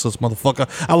the guest list, motherfucker.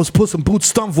 I was Puss in Boots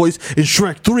stunt voice in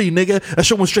Shrek 3, nigga. That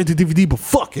shit went straight to DVD, but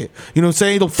fuck it. You know what I'm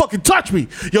saying? Don't fucking touch me.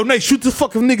 Yo, Nate, shoot this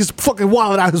fucking nigga's fucking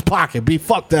wallet out of his pocket, B.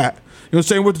 Fuck that. You know what I'm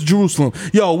saying? Word to Jerusalem.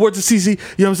 Yo, word to CC,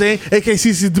 you know what I'm saying? AK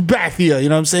CC Debathia, you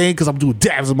know what I'm saying? Because I'm doing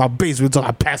dabs in my basement until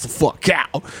I pass the fuck out.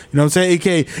 You know what I'm saying?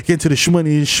 AK, get to the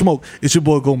shmoney and smoke. It's your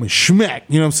boy Goldman Schmack,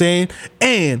 you know what I'm saying?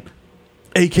 And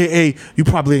AKA, you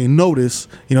probably ain't noticed,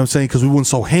 you know what I'm saying, because we went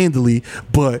so handily,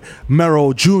 but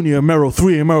Merrill Jr., Merrill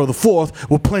 3, and Merrill the 4th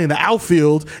were playing the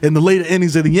outfield in the later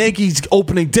innings of the Yankees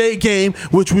opening day game,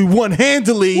 which we won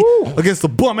handily against the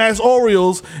bum-ass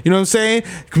Orioles, you know what I'm saying?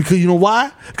 Because you know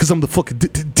why? Because I'm the fucking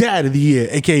dad of the year,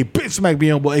 AKA Big Smack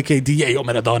Beyond, AKA DA, yo,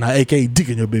 Maradona, AKA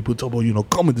Digging Your Baby Putobo, you know,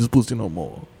 come in this pussy no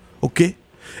more, okay?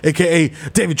 AKA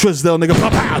David Trisdale, nigga.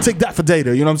 Pow, take that for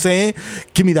data. You know what I'm saying?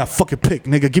 Give me that fucking pick,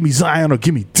 nigga. Give me Zion or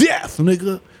give me death,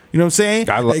 nigga. You know what I'm saying?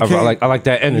 I like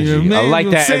that energy. You know, I like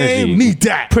that energy. Need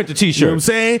that. Print the t-shirt. You know what I'm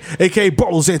saying? AKA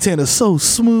Bartles Santana, so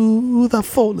smooth. I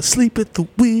fall asleep at the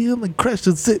wheel and crash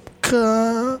the zip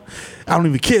car. I don't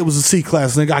even care. It was a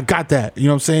C-class, nigga. I got that. You know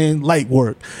what I'm saying? Light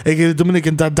work. AKA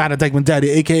Dominican Dada Dykeman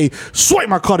Daddy. AKA swipe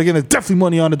my card again. There's definitely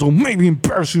money on it. Don't make me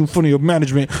embarrass you in front of your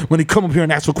management when they come up here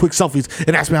and ask for quick selfies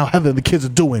and ask me how Heather and the kids are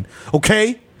doing.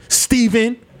 Okay?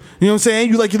 Steven. You know what I'm saying?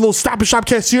 You like your little Stop and Shop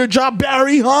cashier job,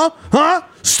 Barry? Huh?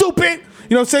 Stupid.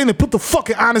 You know what I'm saying? They put the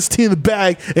fucking honesty in the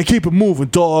bag and keep it moving,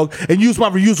 dog. And use my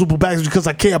reusable bags because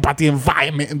I care about the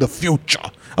environment in the future.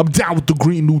 I'm down with the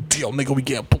Green New Deal, nigga. We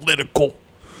getting political.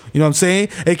 You know what I'm saying?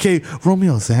 A.K.A.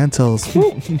 Romeo Santos.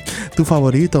 Tu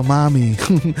favorito, mami.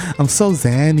 I'm so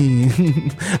zany.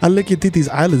 I lick your titties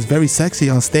eyelids very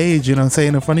sexy on stage, you know what I'm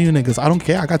saying? In front of you niggas. I don't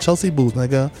care. I got Chelsea boots,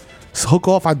 nigga. So hook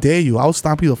off, I dare you. I'll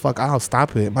stomp you the fuck out.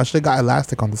 Stop it. My shit got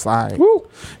elastic on the side. Woo. You know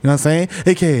what I'm saying?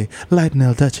 A.K.A. Light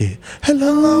Nail Dutchie.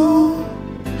 Hello.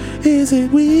 Is it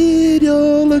weed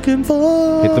you're looking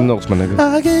for? Hit them notes, my nigga.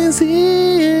 I can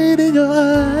see it in your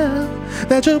eye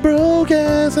that your broke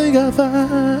ass ain't got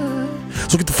fine.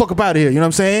 So get the fuck up out of here, you know what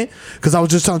I'm saying? Because I was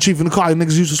just telling Chief in the car,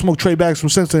 niggas used to smoke tray bags from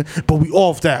Simpson, but we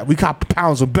off that. We cop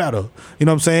pounds or better. You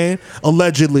know what I'm saying?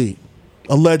 Allegedly.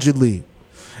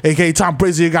 AKA Tom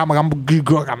Brady, got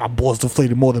my balls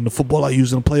deflated more than the football I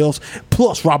used in the playoffs,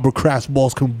 plus Robert Kraft's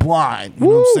balls combined. You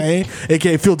know what I'm saying?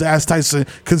 AKA Phil Ass Tyson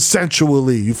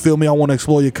consensually. You feel me? I want to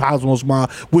explore your cosmos, ma,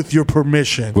 with your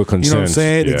permission. With consent. You know what I'm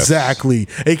saying? Yes. Exactly.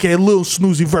 AKA Lil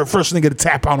Snoozy, first nigga to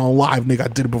tap out on live, nigga. I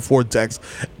did it before text.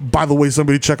 By the way,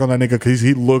 somebody check on that nigga because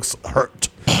he looks hurt.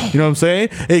 You know what I'm saying?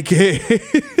 AKA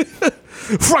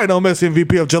Friday on Messi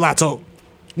MVP of Gelato.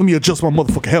 Let me adjust my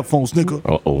motherfucking headphones, nigga.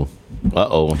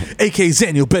 Uh-oh. AKA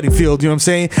Daniel Bettingfield, you know what I'm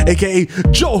saying? AKA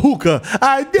Joe Hookah.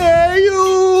 I dare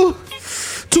you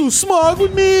to smoke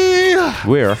with me.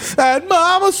 Where? At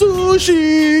Mama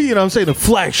Sushi. You know what I'm saying? The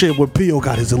flagship where P.O.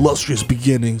 got his illustrious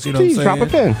beginnings. You know Please what I'm saying?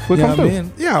 drop a pin. We'll come through.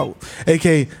 Man? Yeah.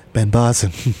 AKA Ben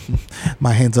Boston.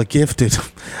 My hands are gifted.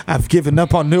 I've given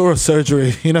up on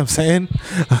neurosurgery. You know what I'm saying?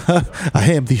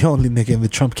 I am the only nigga in the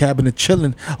Trump cabinet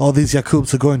chilling. All these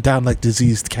Yakubs are going down like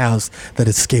diseased cows that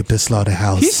escaped the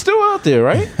slaughterhouse. He's still out there,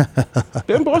 right?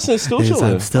 Ben Boston is still Yes,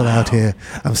 chilling. I'm still out here.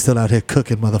 I'm still out here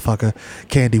cooking, motherfucker.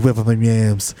 Candy whipping them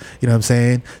yams. You know what I'm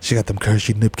saying? She got them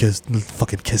Hershey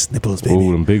fucking kiss nipples, baby.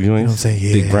 Ooh, them big joints. You know what I'm saying?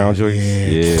 Yeah. Big brown joints.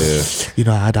 Yeah. You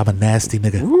know, I'm a nasty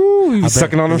nigga. Ooh, you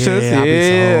sucking on them shits?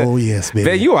 Yeah. Oh, yes, baby.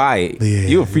 Man, you alright. Yeah,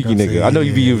 You a freaky nigga. I know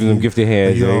you be using them gifted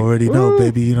hands. You eh? already know,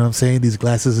 baby. You know what I'm saying? These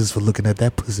glasses is for looking at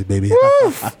that pussy, baby.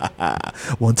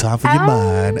 One time for your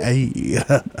mind. Hey.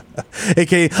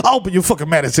 AKA, I'll open your fucking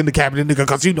madness in the cabinet, nigga,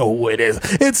 because you know who it is.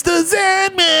 It's the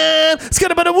Zen Man. You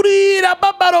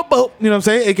know what I'm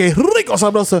saying? AKA Rico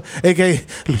Sabrosa. AKA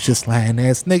Lucius Lion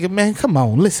ass nigga, man. Come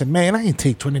on. Listen, man. I ain't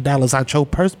take $20 out your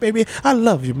purse, baby. I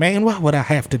love you, man. Why would I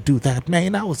have to do that,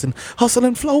 man? I was in Hustle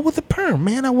and Flow with a perm,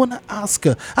 man. I won an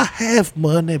Oscar. I have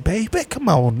money, baby. Come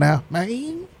on now,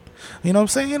 man. You know what I'm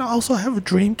saying? I also have a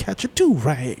Dreamcatcher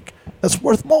 2-rag. That's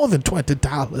worth more than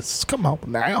 $20. Come on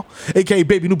now. AKA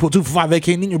Baby Newport 245,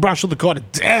 AKA Nino Brown, shut the car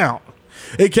down.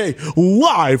 AKA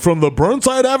live from the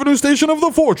Burnside Avenue station of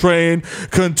the 4 train,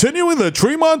 continuing the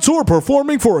Tremont tour,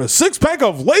 performing for a 6-pack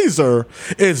of Laser.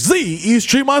 It's the East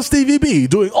Tremont Stevie B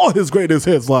doing all his greatest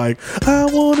hits like I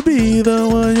Wanna Be the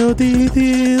One Your Teeth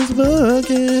is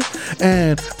Fucking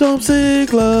and Don't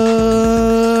Sick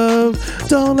Love.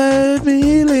 Don't let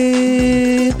me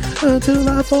lean until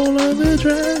I fall on the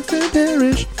tracks and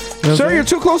perish. Sir, you're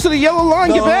too close to the yellow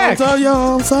line. Get back.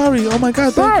 I'm sorry. Oh my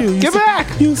God, thank you. Get back.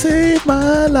 You saved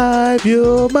my life.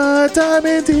 You're my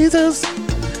diamond Jesus.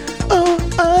 Oh,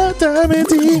 a diamond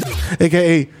tea.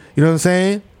 AKA, you know what I'm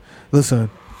saying?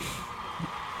 Listen,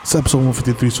 it's episode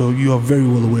 153, so you are very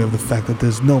well aware of the fact that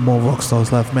there's no more rock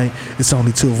stars left, mate. It's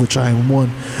only 2, of which I am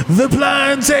one. The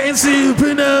plantain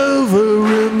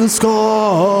supernova in the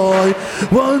sky.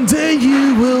 One day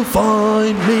you will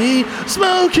find me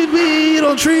smoking weed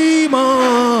on Tremont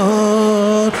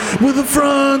with a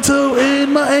fronto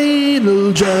in my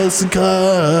anal just in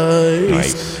case.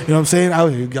 Nice. You know what I'm saying? I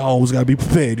always gotta be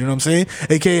prepared. You know what I'm saying?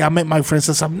 AKA, I met my friend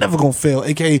since I'm never gonna fail.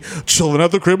 AKA, chilling at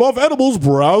the crib off edibles,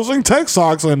 browsing tech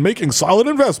stocks, and making solid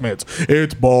investments.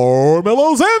 It's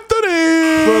Barmelos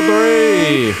Anthony For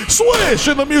 3. Swish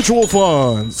in the mutual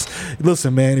funds.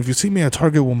 Listen, man, if you see me at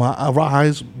Target with my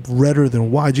eyes redder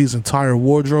than YG's entire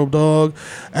wardrobe, dog,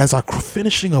 as I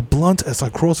finishing a blunt, as I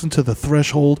cross into the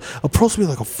threshold, approach me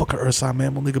like a fucking Ursa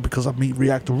mammal, nigga, because I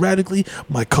react erratically.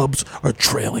 My cubs are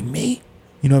trailing me.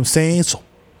 You know what I'm saying? So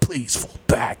please fall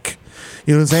back.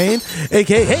 You know what I'm saying?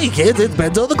 AKA, hey kids, it's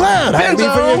Benzo the Clown. Hire me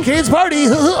for your kids' party.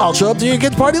 I'll show up to your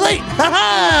kids' party late.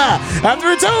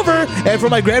 After it's over, and for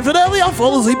my grand finale, I'll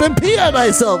fall asleep and pee on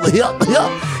myself.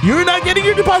 You're not getting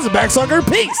your deposit back, sucker.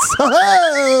 Peace.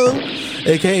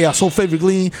 AKA, I sold fake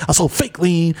lean.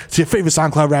 It's your favorite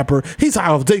SoundCloud rapper. He's high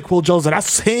off Dayquil Jones that I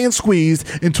hand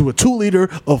squeezed into a 2-liter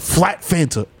of flat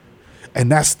Fanta.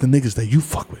 And that's the niggas that you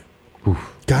fuck with.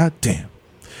 God damn.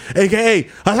 AKA,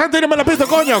 tírame la pista,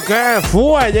 coño. ¿Qué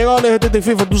fue? Llegó el GTT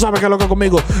FIFA, tú sabes que es lo que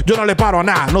conmigo. Yo no le paro a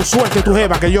nada. No suelte tu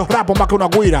jeva, que yo rapo más que una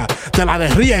guira. Te la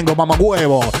desriengo,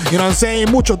 mamagüevo. You know what I'm saying?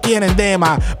 Muchos tienen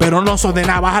dema, pero no son de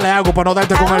nada. Bájale algo para no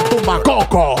darte con el tumba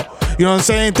coco. You know what I'm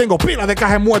saying? Tengo pilas de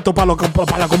cajas muertos para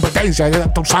la competencia. Ya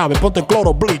tú sabes, ponte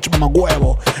cloro, bleach,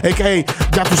 mamagüevo. AKA,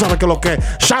 ya tú sabes que lo que.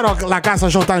 Shout out la casa,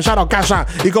 Showtime, shout out casa.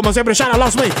 Y como siempre, shout out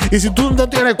Lost Me. Y si tú no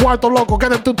tienes cuarto, loco,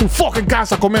 quédate en tu fucking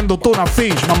casa comiendo tuna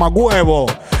fish, mamagüevo.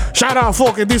 Shout out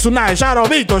fucking Disunai, shout out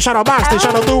Vito, shout out Basti,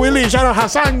 shout out Dewey Lee, shout out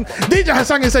Hassan. DJ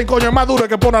Hassan es el coño más duro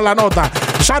que pone la nota.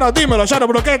 Shout out Dímelo, shout out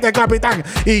Broquete, capitán.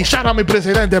 Y shout out mi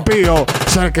presidente Pío,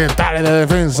 secretario de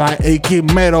defensa,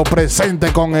 Equimero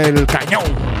presente con el cañón.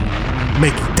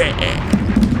 Me quité.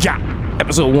 Ya.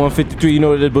 Episode 153, you know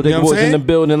what it is. Bodega You know what I'm Boys in saying? the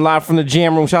building, live from the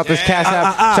jam room. Shout out to Cash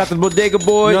App. Shout out to Bodega Boys.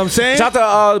 You know what I'm saying? Shout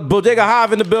out to Bodega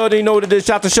Hive in the building. You know what it is.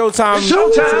 Shout out to Showtime.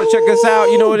 So check us out.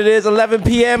 You know what it is. 11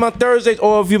 p.m. on Thursdays.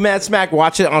 Or if you Mad Smack,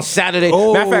 watch it on Saturday.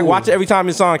 Matter of fact, watch it every time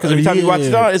it's on. Because every time you watch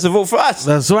it on, it's a vote for us.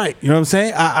 That's right. You know what I'm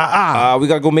saying? We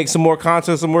got to go make some more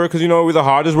content somewhere. Because, you know, we're the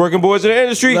hardest working boys in the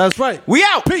industry. That's right. We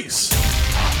out. Peace.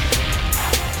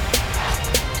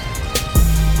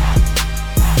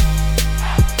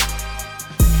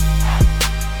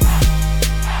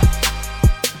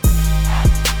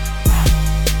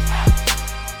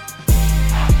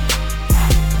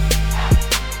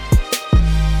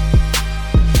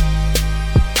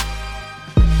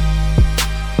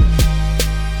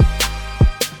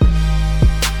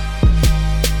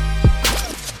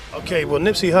 Okay, well,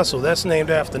 Nipsey Hussle, that's named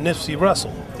after Nipsey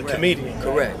Russell, the comedian.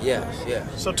 Correct,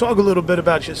 yes. So talk a little bit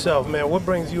about yourself, man. What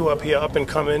brings you up here, up and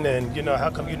coming, and, you know, how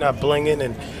come you're not blinging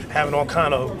and having all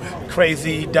kind of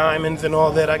crazy diamonds and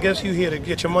all that? I guess you here to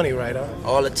get your money right, huh?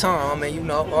 All the time. I mean, you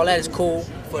know, all that is cool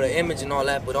for the image and all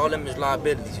that, but all them is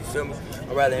liabilities, you feel me?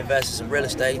 I'd rather invest in some real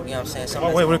estate, you know what I'm saying?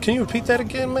 Something Wait, can you repeat that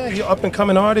again, man? You're up and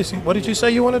coming artist. What did you say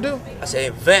you want to do? I say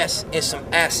invest in some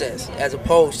assets as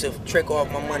opposed to trick off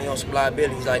my money on some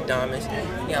liabilities like diamonds. You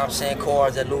know what I'm saying?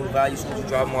 Cars that lose value as soon as you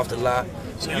drive them off the lot.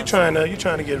 So you're trying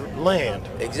to get land.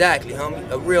 Exactly, homie.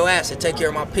 A real asset. Take care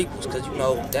of my peoples, cause you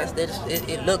know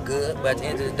it look good, but at the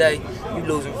end of the day, you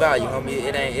losing value, homie.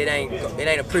 It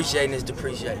ain't appreciating, it's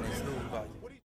depreciating.